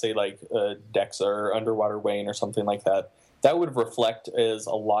got, say, like a DEXA or underwater weighing or something like that, that would reflect as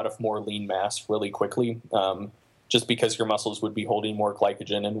a lot of more lean mass really quickly, just because your muscles would be holding more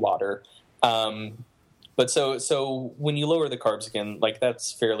glycogen and water. But so when you lower the carbs again, like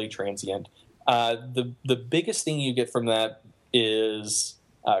that's fairly transient. The biggest thing you get from that is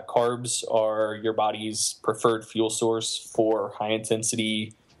carbs are your body's preferred fuel source for high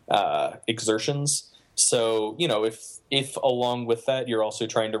intensity exertions. So, if along with that, you're also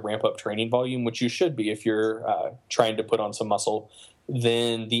trying to ramp up training volume, which you should be if you're trying to put on some muscle,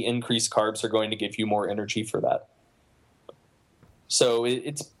 then the increased carbs are going to give you more energy for that. So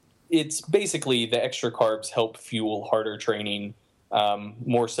it's basically the extra carbs help fuel harder training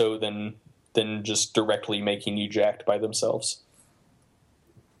more so than just directly making you jacked by themselves.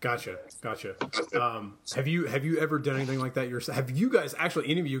 Gotcha. Have you ever done anything like that yourself? Have you guys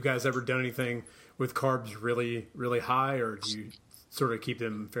any of you guys ever done anything with carbs really, really high, or do you sort of keep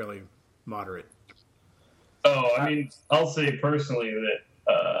them fairly moderate? Oh, I mean, I'll say personally that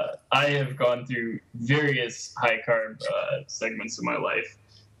I have gone through various high carb segments of my life.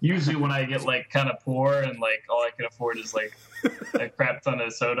 Usually when I get like kind of poor and like all I can afford is like a crap ton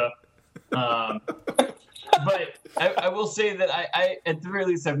of soda. But I will say that I at the very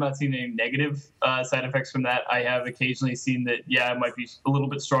least have not seen any negative side effects from that. I have occasionally seen that, it might be a little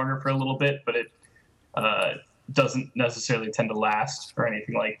bit stronger for a little bit, but it doesn't necessarily tend to last or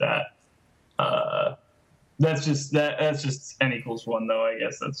anything like that. That's just N equals 1, though. I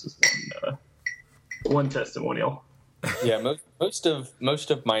guess that's just one testimonial. Yeah, most of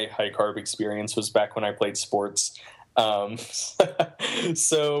my high carb experience was back when I played sports.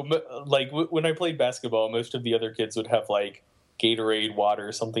 So like when I played basketball, most of the other kids would have like Gatorade, water,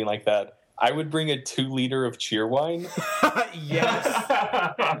 or something like that. I would bring a 2 liter of cheer wine. Yes.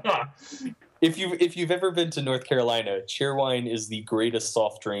 if you've ever been to North Carolina, Cheerwine is the greatest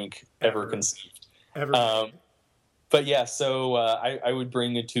soft drink ever conceived. Ever. But yeah, so I would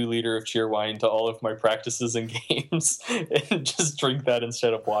bring a 2-liter of Cheerwine to all of my practices and games, and just drink that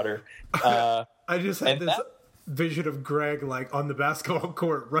instead of water. I just had this vision of Greg like on the basketball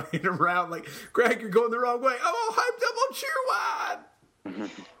court running around like, Greg, you're going the wrong way. I'm all hyped up on Cheerwine.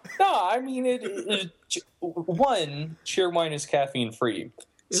 No, I mean one, Cheerwine is caffeine free,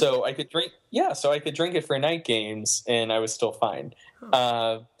 so I could drink. Yeah, so I could drink it for night games, and I was still fine.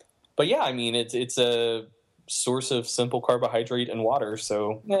 But yeah, I mean it's a source of simple carbohydrate and water,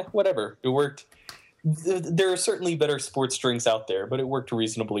 so whatever. It worked. There are certainly better sports drinks out there, but it worked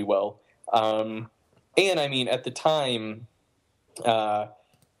reasonably well. And I mean, at the time, I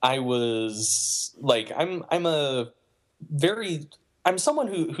was like, I'm someone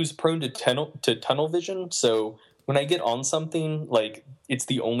who's prone to tunnel vision. So when I get on something, like, it's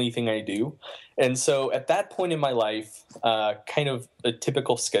the only thing I do. And so at that point in my life, kind of a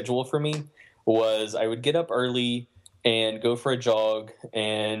typical schedule for me was I would get up early and go for a jog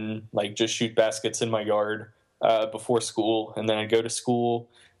and like just shoot baskets in my yard before school. And then I'd go to school,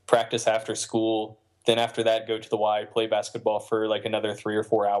 practice after school. Then after that, go to the Y, play basketball for like another 3 or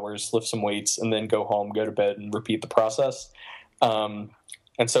 4 hours, lift some weights, and then go home, go to bed, and repeat the process. And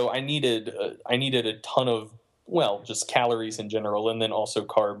so I needed a ton of, well, just calories in general, and then also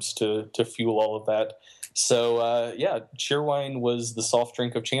carbs to fuel all of that. So Cheerwine was the soft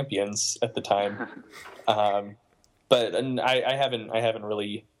drink of champions at the time. But I haven't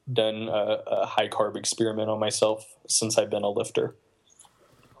really done a high carb experiment on myself since I've been a lifter.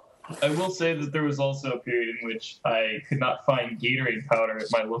 I will say that there was also a period in which I could not find Gatorade powder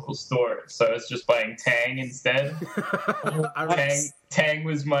at my local store, so I was just buying Tang instead. Tang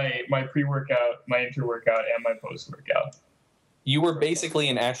was my pre-workout, my inter-workout, and my post-workout. You were basically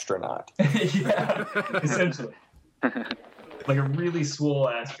an astronaut. Yeah, essentially. Like a really swole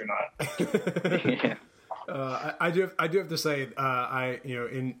astronaut. Yeah. I do have to say,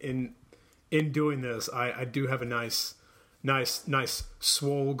 in doing this, I do have a nice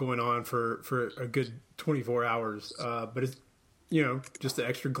swole going on for a good 24 hours. But it's, just the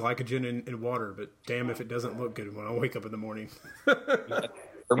extra glycogen in water. But damn if it doesn't look good when I wake up in the morning.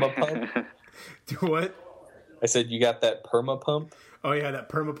 Perma pump? Do what? I said you got that perma pump? Oh yeah, that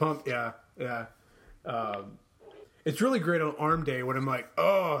perma pump. Yeah. It's really great on arm day when I'm like,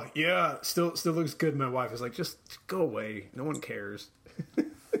 oh yeah, still looks good. My wife is like, just go away. No one cares.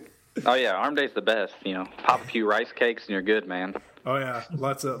 Oh yeah, arm day's the best. Pop a few rice cakes and you're good, man. Oh yeah,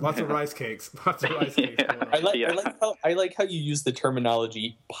 lots of rice cakes. Lots of rice cakes. Yeah. I like how you use the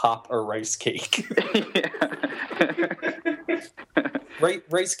terminology "pop a rice cake."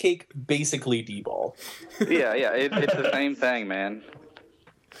 Rice cake, basically D-ball. Yeah, it's the same thing, man.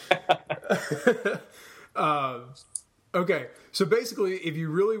 Okay, so basically, if you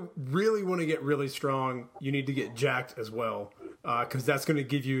really, really want to get really strong, you need to get jacked as well, because that's going to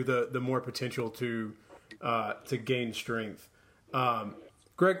give you the more potential to gain strength.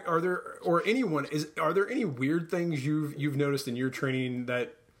 Greg, are there any weird things you've noticed in your training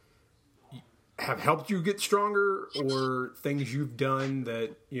that have helped you get stronger, or things you've done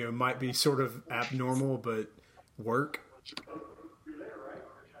that might be sort of abnormal but work?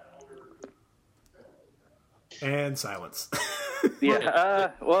 And silence.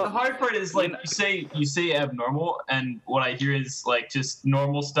 Yeah. Well, the hard part is like you say abnormal, and what I hear is like just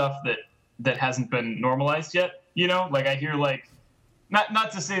normal stuff that hasn't been normalized yet. Like I hear like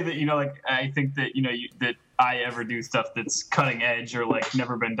not to say that like I think that that I ever do stuff that's cutting edge or like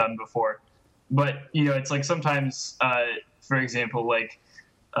never been done before, but it's like sometimes, for example, like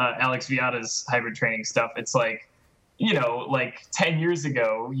Alex Viada's hybrid training stuff. It's like, like 10 years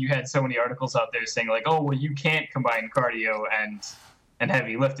ago, you had so many articles out there saying like, oh, well, you can't combine cardio and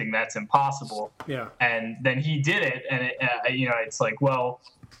heavy lifting. That's impossible. Yeah. And then he did it. And it's like, well,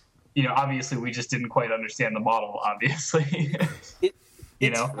 obviously we just didn't quite understand the model, obviously.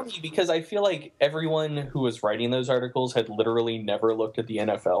 It's funny because I feel like everyone who was writing those articles had literally never looked at the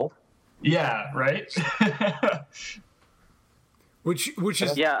NFL. Yeah. Right. Which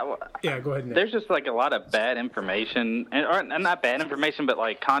is yeah. Go ahead, Nick. There's just like a lot of bad information, and not bad information, but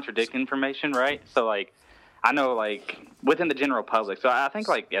like contradicting information, right? So like, I know like within the general public. So I think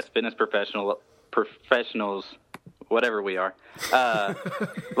like as fitness professionals, whatever we are, a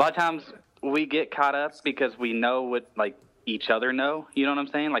lot of times we get caught up because we know what like each other know. You know what I'm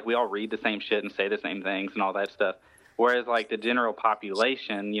saying? Like we all read the same shit and say the same things and all that stuff. Whereas like the general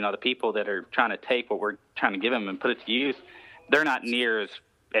population, the people that are trying to take what we're trying to give them and put it to use, they're not near as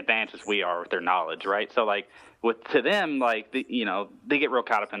advanced as we are with their knowledge, right? So like to them, like they get real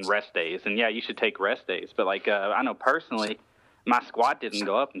caught up in rest days, and yeah, you should take rest days. But like I know personally, my squat didn't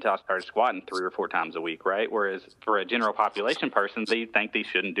go up until I started squatting 3 or 4 times a week, right? Whereas for a general population person, they think they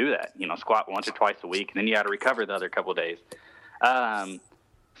shouldn't do that. Squat once or twice a week, and then you got to recover the other couple of days.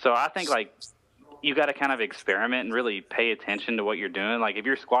 So I think like you got to kind of experiment and really pay attention to what you're doing. Like if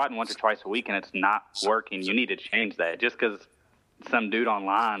you're squatting once or twice a week and it's not working, you need to change that. Just because some dude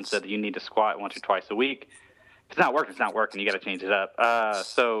online said that you need to squat once or twice a week, if it's not working, it's not working. You got to change it up.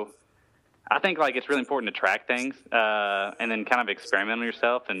 So I think like it's really important to track things and then kind of experiment on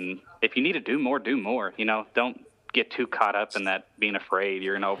yourself. And if you need to do more, do more. Don't get too caught up in that being afraid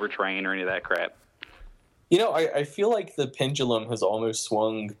you're going to overtrain or any of that crap. I feel like the pendulum has almost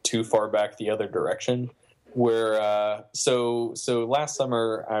swung too far back the other direction. Where so last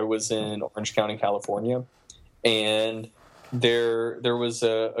summer I was in Orange County, California, and there was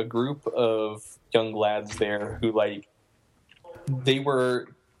a group of young lads there who they were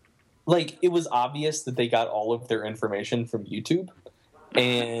it was obvious that they got all of their information from YouTube,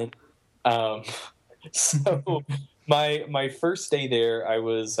 and so my first day there I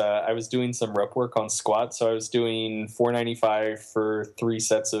was doing some rep work on squats, so I was doing 495 for 3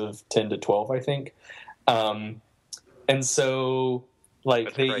 sets of 10 to 12, I think, and so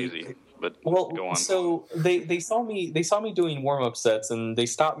That's crazy. But go on. So they saw me doing warm-up sets, and they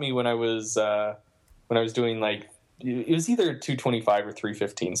stopped me when I was doing it was either 225 or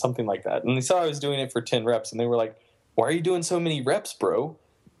 315, something like that. And they saw I was doing it for 10 reps, and they were like, "Why are you doing so many reps, bro?"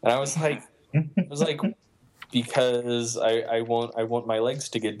 And I was like, because I want my legs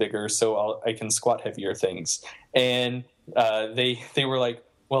to get bigger so I can squat heavier things. And they were like,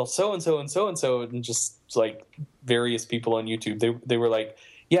 well, so and so and so and so, and just like various people on YouTube, they were like,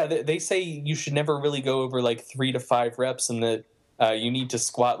 yeah, they say you should never really go over 3 to 5 reps, and that you need to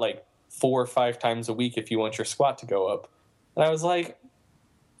squat 4 or 5 times a week if you want your squat to go up. And I was like,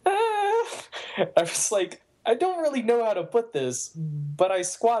 I don't really know how to put this, but I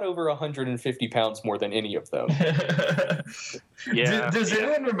squat over 150 pounds more than any of them. Yeah. Does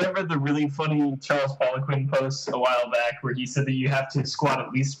anyone remember the really funny Charles Poliquin post a while back where he said that you have to squat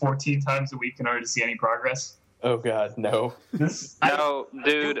at least 14 times a week in order to see any progress? Oh God, no. No,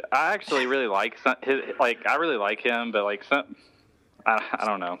 dude, I actually really like I really like him, but I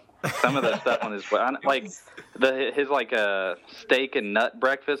don't know. Some of the stuff on his his steak and nut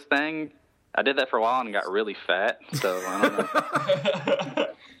breakfast thing. I did that for a while and got really fat, so I don't know.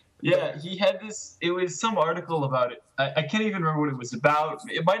 Yeah, he had this. It was some article about it. I can't even remember what it was about.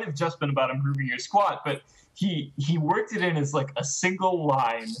 It might have just been about improving your squat, but he worked it in as a single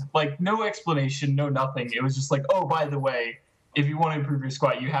line, no explanation, no nothing. It was just oh, by the way, if you want to improve your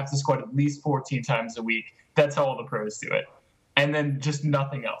squat, you have to squat at least 14 times a week. That's how all the pros do it. And then just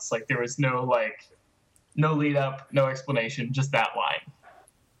nothing else. There was no lead up, no explanation, just that line.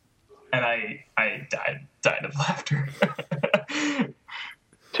 And I died of laughter.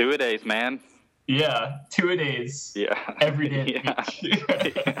 2-a-days, man. Yeah, 2-a-days. Yeah. Every day. Yeah.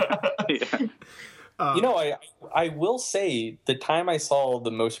 I will say the time I saw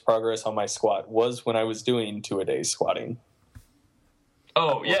the most progress on my squat was when I was doing 2-a-days squatting.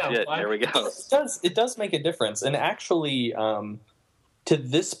 Oh yeah, there we go. It does make a difference, and actually, to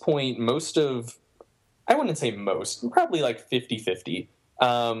this point, I wouldn't say most, probably 50-50.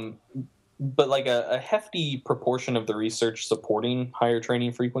 But a hefty proportion of the research supporting higher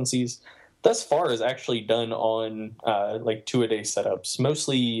training frequencies thus far is actually done on 2-a-day setups,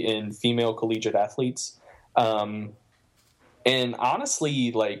 mostly in female collegiate athletes. And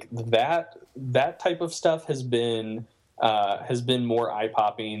honestly, that type of stuff has been more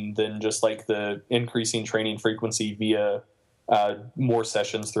eye-popping than just the increasing training frequency via more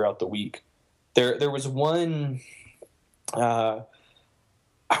sessions throughout the week. There was one.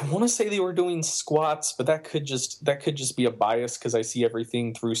 I want to say they were doing squats, but that could just be a bias because I see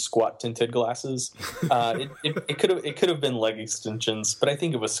everything through squat tinted glasses. It could have been leg extensions, but I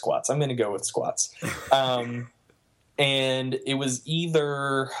think it was squats. I'm going to go with squats. And it was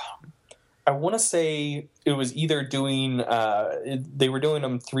either, I want to say it was either doing. They were doing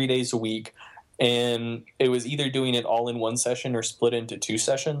them 3 days a week, and it was either doing it all in one session or split into 2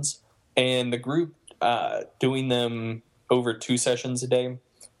 sessions. And the group doing them over 2 sessions a day,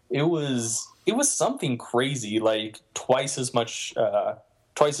 it was something crazy, twice as much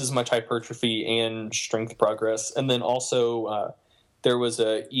hypertrophy and strength progress. And then also there was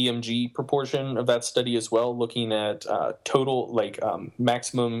a EMG proportion of that study as well, looking at total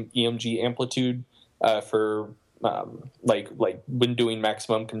maximum EMG amplitude for when doing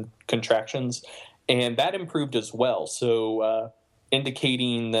maximum contractions, and that improved as well. So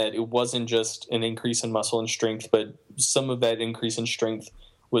indicating that it wasn't just an increase in muscle and strength, but some of that increase in strength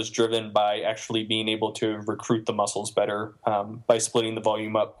was driven by actually being able to recruit the muscles better by splitting the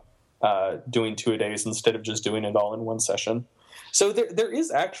volume up, doing 2-a-days instead of just doing it all in one session. So there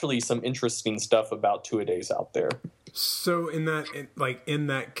is actually some interesting stuff about 2-a-days out there. So in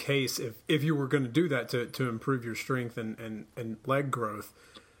that case, if you were going to do that to improve your strength and leg growth,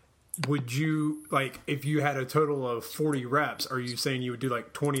 would you, like, if you had a total of 40 reps, are you saying you would do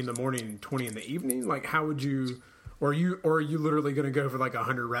like 20 in the morning and 20 in the evening? Like, how would you, or are you literally going to go for like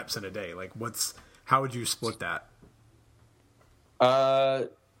 100 reps in a day? Like, how would you split that? I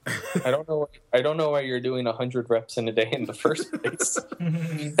don't know. I don't know why you're doing 100 reps in a day in the first place.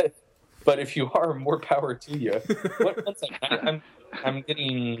 But if you are, more power to you. One second. I'm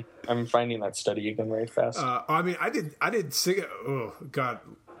finding that study again right fast. I mean, I did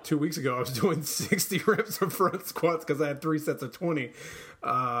 2 weeks ago I was doing 60 reps of front squats because I had 3 sets of 20.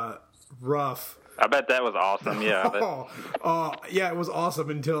 Rough. I bet that was awesome. Yeah. Yeah, it was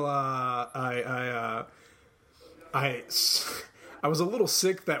awesome until I was a little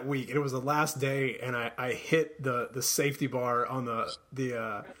sick that week, and it was the last day, and I hit the safety bar on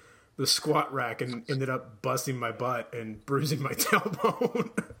the squat rack and ended up busting my butt and bruising my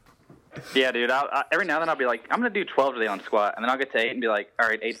tailbone. Yeah, dude. Every now and then I'll be like, I'm going to do 12 today on squat, and then I'll get to 8 and be like, all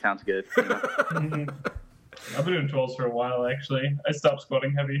right, 8 sounds good. You know? I've been doing 12s for a while, actually. I stopped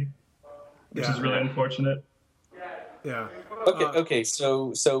squatting heavy, which is really unfortunate. Yeah. Okay.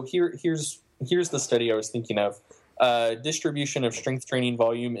 So here's the study I was thinking of. Distribution of strength training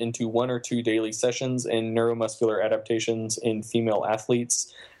volume into 1 or 2 daily sessions and neuromuscular adaptations in female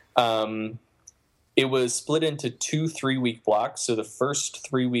athletes. It was split into 2 3-week blocks. So the first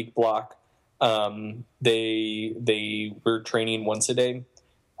 3-week block, they were training once a day.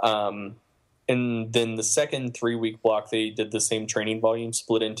 And then the second 3-week block, they did the same training volume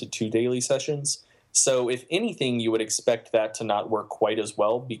split into 2 daily sessions. So if anything, you would expect that to not work quite as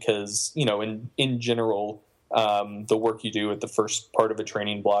well because, in general, the work you do at the first part of a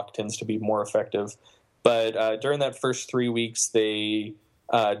training block tends to be more effective. But during that first 3 weeks, they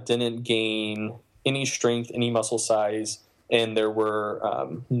didn't gain any strength, any muscle size, and there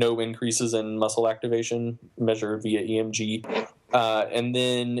were no increases in muscle activation measured via EMG. And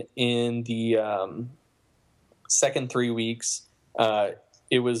then in the second 3 weeks,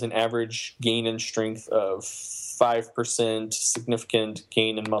 it was an average gain in strength of 5%, significant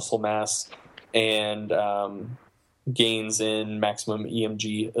gain in muscle mass, and gains in maximum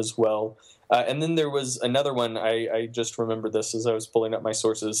EMG as well. And then there was another one, I just remember this as I was pulling up my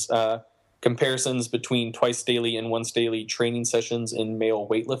sources, comparisons between twice daily and once daily training sessions in male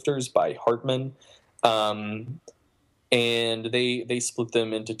weightlifters by Hartman. And they split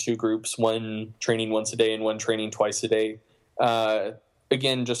them into 2 groups, one training once a day and one training twice a day.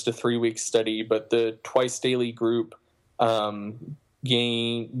 Again, just a 3-week study, but the twice daily group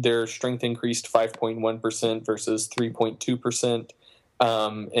their strength increased 5.1% versus 3.2%.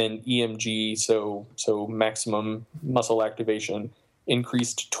 And EMG, so maximum muscle activation,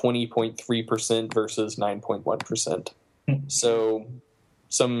 increased 20.3% versus 9.1%. So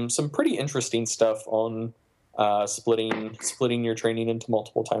some pretty interesting stuff on splitting your training into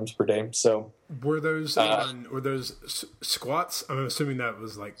multiple times per day. So were those squats? I'm assuming that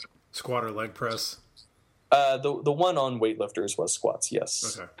was like squat or leg press. The one on weightlifters was squats.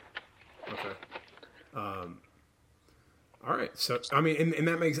 Yes. Okay. All right. So I mean, and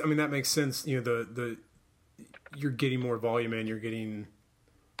that makes sense. You're getting more volume and you're getting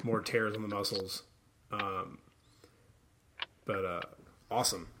more tears on the muscles. But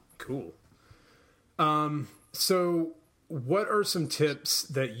awesome, cool. So what are some tips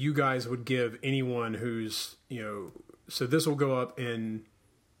that you guys would give anyone who's so this will go up in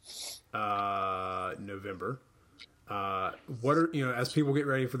November. What are as people get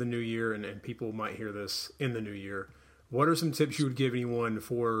ready for the new year and people might hear this in the new year, what are some tips you would give anyone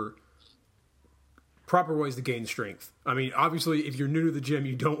for proper ways to gain strength? I mean, obviously, if you're new to the gym,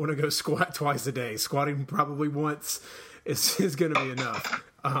 you don't want to go squat twice a day. Squatting probably once is going to be enough.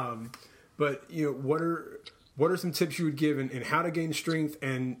 But what are some tips you would give in how to gain strength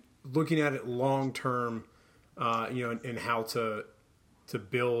and looking at it long term, and how to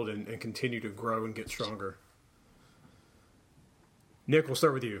build and continue to grow and get stronger? Nick, we'll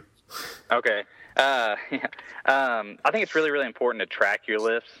start with you. Okay. I think it's really, really important to track your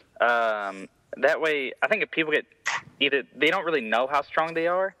lifts. That way, I think if people get either they don't really know how strong they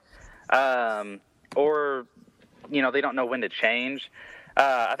are, or they don't know when to change.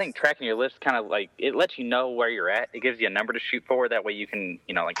 I think tracking your lifts kind of like it lets you know where you're at. It gives you a number to shoot for. That way you can,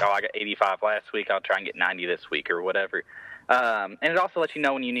 I got 85 last week. I'll try and get 90 this week or whatever. And it also lets you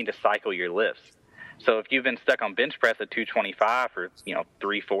know when you need to cycle your lifts. So if you've been stuck on bench press at 225 for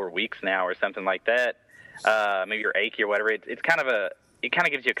 3-4 weeks now or something like that, maybe you're achy or whatever, it kind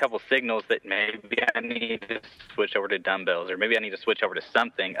of gives you a couple signals that maybe I need to switch over to dumbbells, or maybe I need to switch over to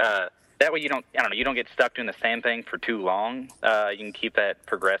something. That way you don't get stuck doing the same thing for too long. You can keep that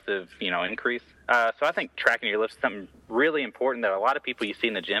progressive increase. So I think tracking your lifts is something really important that a lot of people you see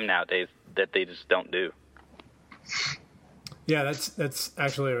in the gym nowadays that they just don't do. Yeah, that's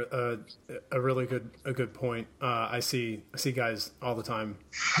actually a really good point. I see guys all the time,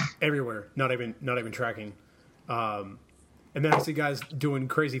 everywhere, not even tracking, and then I see guys doing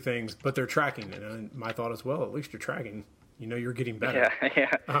crazy things, but they're tracking. And my thought is, well, at least you're tracking. You're getting better.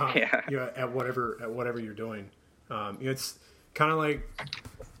 Yeah. At whatever you're doing. It's kind of like,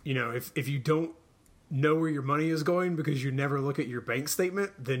 if you don't know where your money is going because you never look at your bank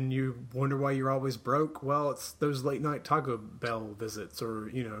statement, then you wonder why you're always broke. Well, it's those late night Taco Bell visits,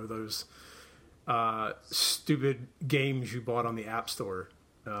 or those stupid games you bought on the App Store,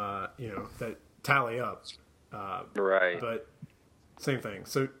 that tally up. Right. But same thing.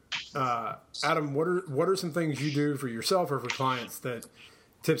 So, Adam, what are some things you do for yourself or for clients,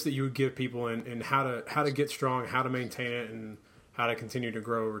 tips that you would give people in how to get strong, how to maintain it, and how to continue to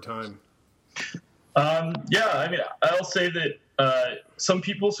grow over time? I'll say that some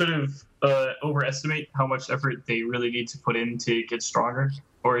people sort of overestimate how much effort they really need to put in to get stronger,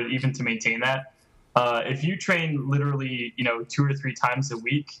 or even to maintain that. If you train literally, 2 or 3 times a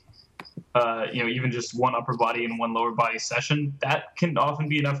week, even just one upper body and one lower body session, that can often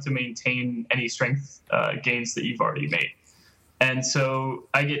be enough to maintain any strength gains that you've already made. And so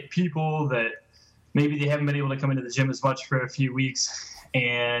I get people that maybe they haven't been able to come into the gym as much for a few weeks,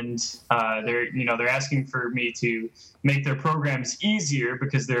 and they're asking for me to make their programs easier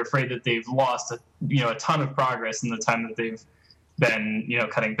because they're afraid that they've lost a ton of progress in the time that they've been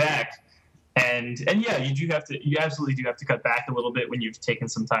cutting back. And yeah, you absolutely do have to cut back a little bit when you've taken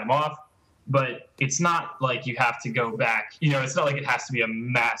some time off, but it's not like you have to go back. It's not like it has to be a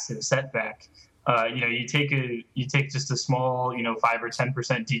massive setback. You take just a small 5 or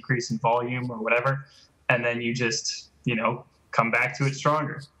 10% decrease in volume or whatever, and then you just come back to it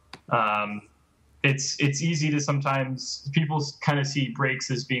stronger. It's easy to sometimes people kind of see breaks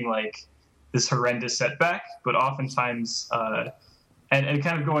as being like this horrendous setback, but oftentimes, and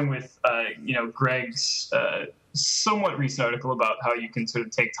kind of going with Greg's somewhat recent article about how you can sort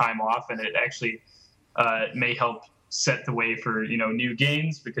of take time off, and it actually may help set the way for new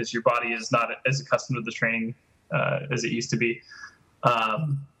gains because your body is not as accustomed to the training as it used to be.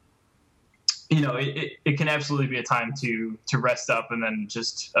 It can absolutely be a time to rest up and then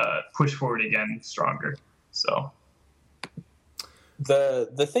just push forward again stronger. So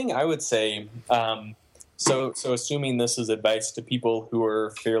the thing I would say, so assuming this is advice to people who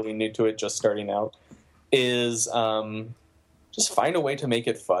are fairly new to it, just starting out, is just find a way to make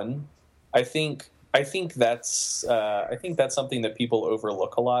it fun. I think that's something that people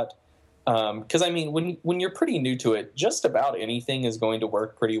overlook a lot. Because when you're pretty new to it, just about anything is going to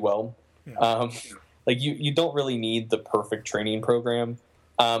work pretty well. Yeah. You don't really need the perfect training program.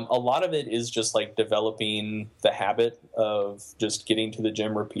 A lot of it is just like developing the habit of just getting to the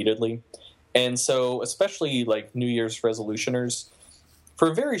gym repeatedly. And so, especially like New Year's resolutioners, for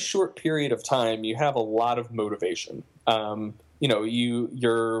a very short period of time, you have a lot of motivation.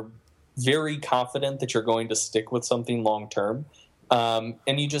 You're very confident that you're going to stick with something long term. And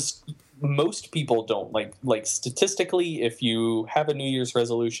most people don't like statistically, if you have a New Year's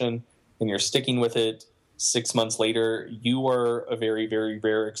resolution and you're sticking with it 6 months later, you are a very, very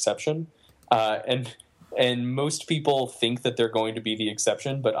rare exception. And most people think that they're going to be the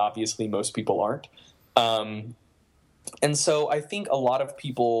exception, but obviously most people aren't. And so I think a lot of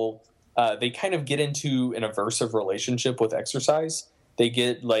people, they kind of get into an aversive relationship with exercise. They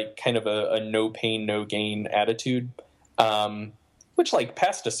get like kind of a no pain, no gain attitude, which like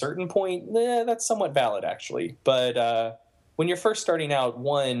past a certain point, that's somewhat valid actually. But when you're first starting out,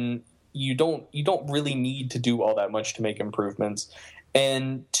 one, you don't really need to do all that much to make improvements.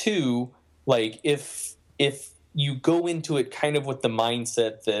 And two, like if you go into it kind of with the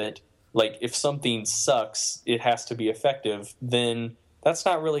mindset that like if something sucks, it has to be effective, then that's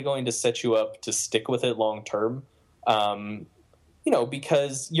not really going to set you up to stick with it long term.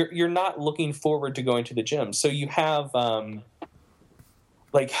 Because you're not looking forward to going to the gym. So you have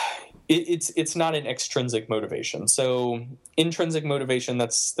it's not an extrinsic motivation. So intrinsic motivation,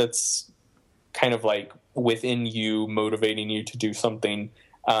 that's kind of like within you, motivating you to do something.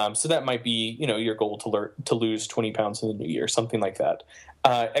 So that might be, your goal to lose 20 pounds in the new year, something like that.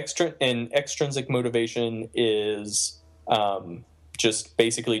 Extrinsic motivation is just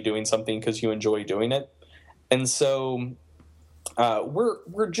basically doing something because you enjoy doing it. And so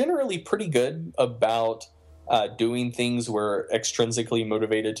we're generally pretty good about doing things we're extrinsically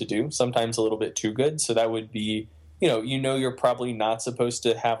motivated to do, sometimes a little bit too good. So that would be, you're probably not supposed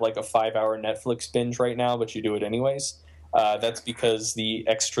to have like a 5-hour Netflix binge right now, but you do it anyways. That's because the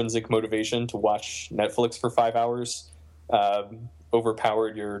extrinsic motivation to watch Netflix for 5 hours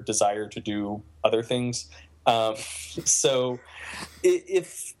overpowered your desire to do other things. So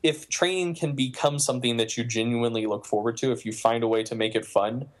if training can become something that you genuinely look forward to, if you find a way to make it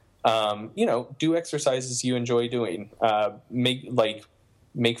fun, do exercises you enjoy doing,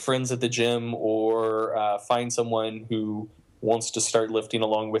 make friends at the gym, or find someone who wants to start lifting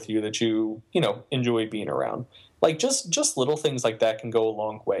along with you that you enjoy being around. Like just little things like that can go a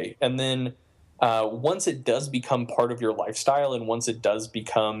long way. And then once it does become part of your lifestyle, and once it does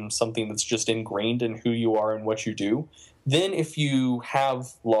become something that's just ingrained in who you are and what you do, then if you have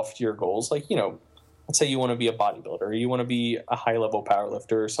loftier goals, like, let's say you want to be a bodybuilder, or you want to be a high-level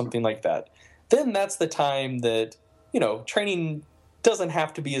powerlifter or something like that, then that's the time that, training doesn't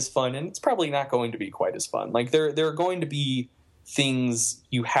have to be as fun, and it's probably not going to be quite as fun. Like there are going to be things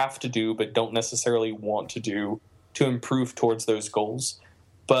you have to do but don't necessarily want to do to improve towards those goals.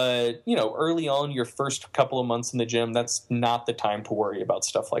 But, early on, your first couple of months in the gym, that's not the time to worry about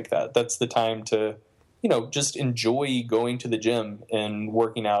stuff like that. That's the time to, just enjoy going to the gym and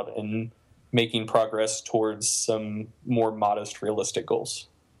working out and making progress towards some more modest, realistic goals.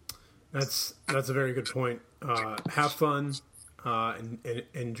 That's a very good point. Have fun and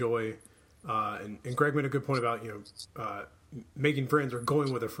enjoy. And Greg made a good point about, making friends or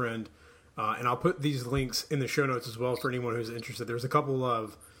going with a friend. And I'll put these links in the show notes as well for anyone who's interested. There's a couple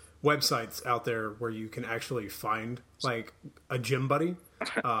of websites out there where you can actually find like a gym buddy.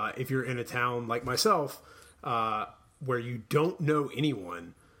 If you're in a town like myself, where you don't know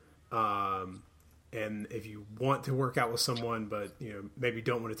anyone, and if you want to work out with someone, but maybe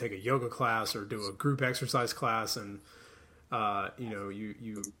don't want to take a yoga class or do a group exercise class, and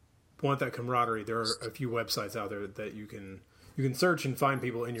you want that camaraderie, there are a few websites out there that you can search and find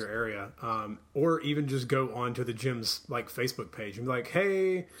people in your area, or even just go onto the gym's like Facebook page and be like,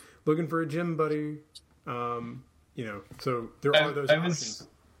 "Hey, looking for a gym buddy." So there are those options.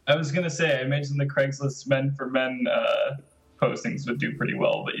 I was gonna say, I imagine the Craigslist Men for Men postings would do pretty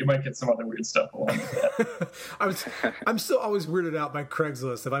well, but you might get some other weird stuff along with that. I'm still always weirded out by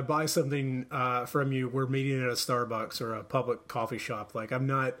Craigslist. If I buy something from you, we're meeting at a Starbucks or a public coffee shop. Like I'm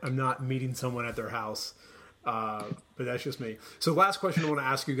not meeting someone at their house. But that's just me. So last question I want to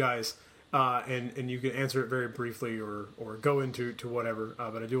ask you guys, and you can answer it very briefly or go into whatever,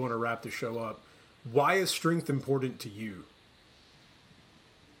 but I do want to wrap the show up. Why is strength important to you?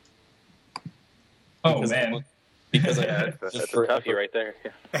 Because that's a toughie right there.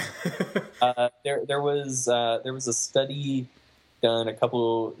 Yeah. There was a study done a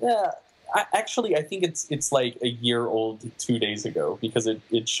couple. I think it's like a year old 2 days ago, because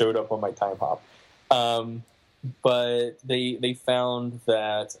it showed up on my Time Hop. But they found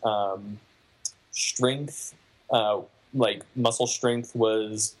that strength, like muscle strength,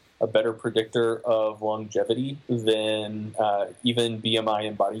 was a better predictor of longevity than even BMI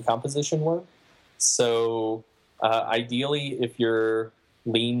and body composition were. So ideally, if you're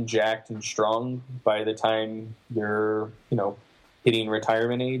lean, jacked, and strong by the time you're hitting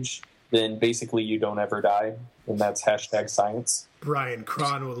retirement age, then basically you don't ever die, and that's #science. Brian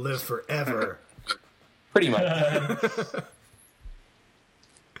Cron will live forever. Pretty much.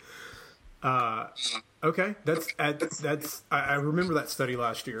 Okay, that's. I remember that study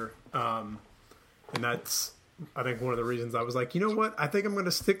last year, and that's, I think, one of the reasons I was like, you know what? I think I'm going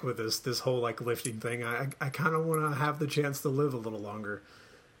to stick with this whole like lifting thing. I kind of want to have the chance to live a little longer.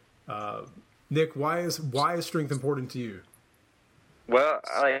 Nick, why is strength important to you? Well,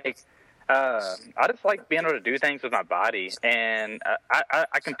 I just like being able to do things with my body, and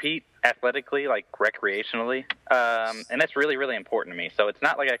I compete athletically, like recreationally, and that's really, really important to me. So it's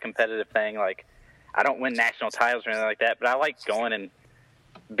not like a competitive thing. Like I don't win national titles or anything like that, but I like going and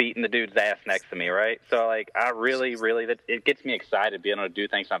beating the dude's ass next to me, right? So like I really, really, it gets me excited being able to do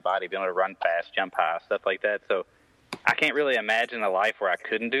things with my body, being able to run fast, jump high, stuff like that. So I can't really imagine a life where I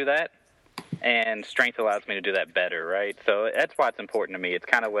couldn't do that, and strength allows me to do that better, right? So that's why it's important to me. It's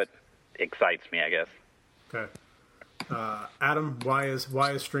kind of what excites me, I guess. Okay. Adam, why is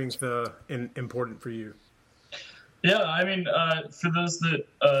strength important for you? Yeah, I mean, for those that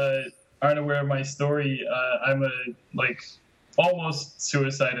aren't aware of my story, I'm a almost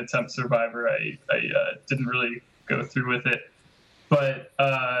suicide attempt survivor. I didn't really go through with it, But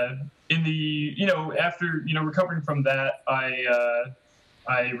in the after recovering from that, I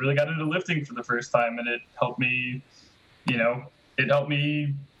really got into lifting for the first time, and it helped me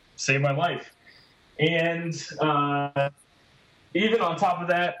save my life. And even on top of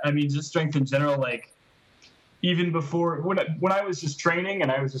that, I mean, just strength in general, like even before when I was just training and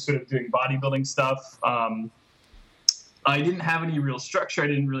I was just sort of doing bodybuilding stuff, I didn't have any real structure. I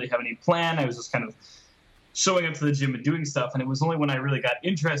didn't really have any plan. I was just kind of showing up to the gym and doing stuff. And it was only when I really got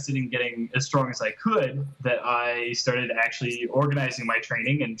interested in getting as strong as I could that I started actually organizing my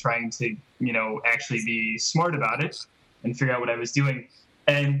training and trying to, actually be smart about it and figure out what I was doing.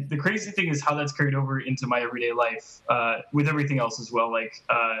 And the crazy thing is how that's carried over into my everyday life with everything else as well. Like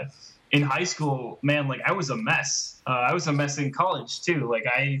in high school, man, like I was a mess. I was a mess in college too. Like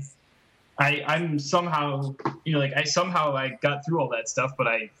I'm somehow, I got through all that stuff, but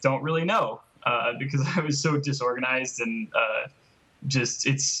I don't really know. Because I was so disorganized and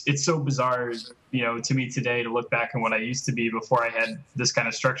it's so bizarre, to me today to look back on what I used to be before I had this kind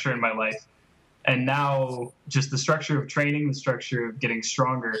of structure in my life. And now just the structure of training, the structure of getting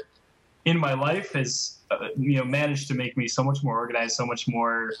stronger in my life has, managed to make me so much more organized, so much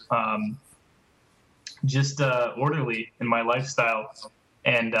more orderly in my lifestyle.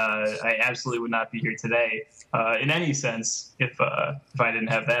 And I absolutely would not be here today in any sense if I didn't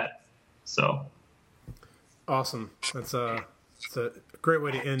have that. So awesome! It's a great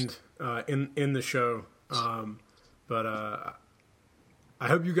way to end in the show. But I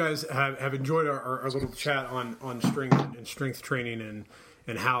hope you guys have enjoyed our little chat on strength and strength training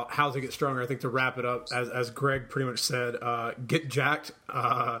and how to get stronger. I think to wrap it up, as Greg pretty much said, get jacked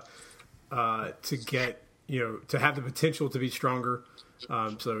to get to have the potential to be stronger.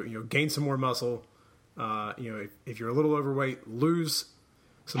 So gain some more muscle. If you're a little overweight, lose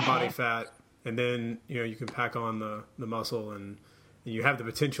some body fat, and then you can pack on the muscle, and you have the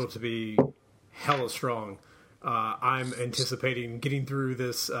potential to be hella strong. I'm anticipating getting through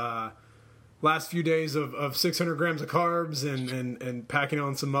this last few days of 600 grams of carbs and packing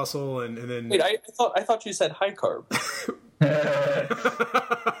on some muscle, and then wait, I thought you said high carb.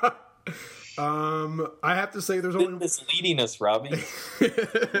 I have to say there's only misleading us, Robbie.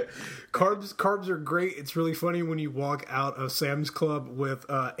 Carbs are great. It's really funny when you walk out of Sam's Club with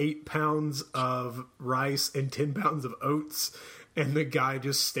 8 pounds of rice and 10 pounds of oats, and the guy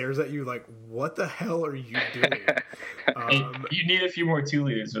just stares at you like, "What the hell are you doing?" You need a few more 2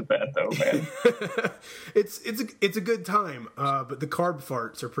 liters with that, though, man. It's a good time, but the carb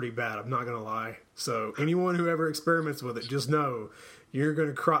farts are pretty bad. I'm not gonna lie. So anyone who ever experiments with it, just know you're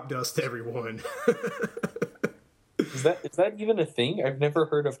gonna crop dust everyone. Is that even a thing? I've never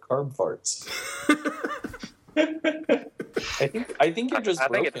heard of carb farts. I think you're just. I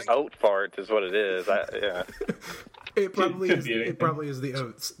think it's oat farts is what it is. Yeah. It probably is the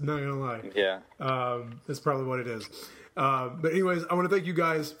oats. Not gonna lie. Yeah. That's probably what it is. But anyways, I want to thank you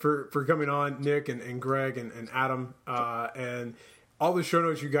guys for coming on, Nick and Greg and Adam, and all the show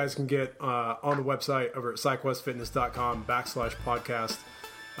notes you guys can get on the website over at SideQuestFitness.com/podcast.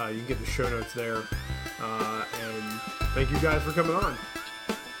 You can get the show notes there. And thank you guys for coming on.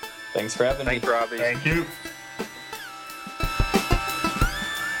 Thanks for having me. Thanks, Robbie. Thank you.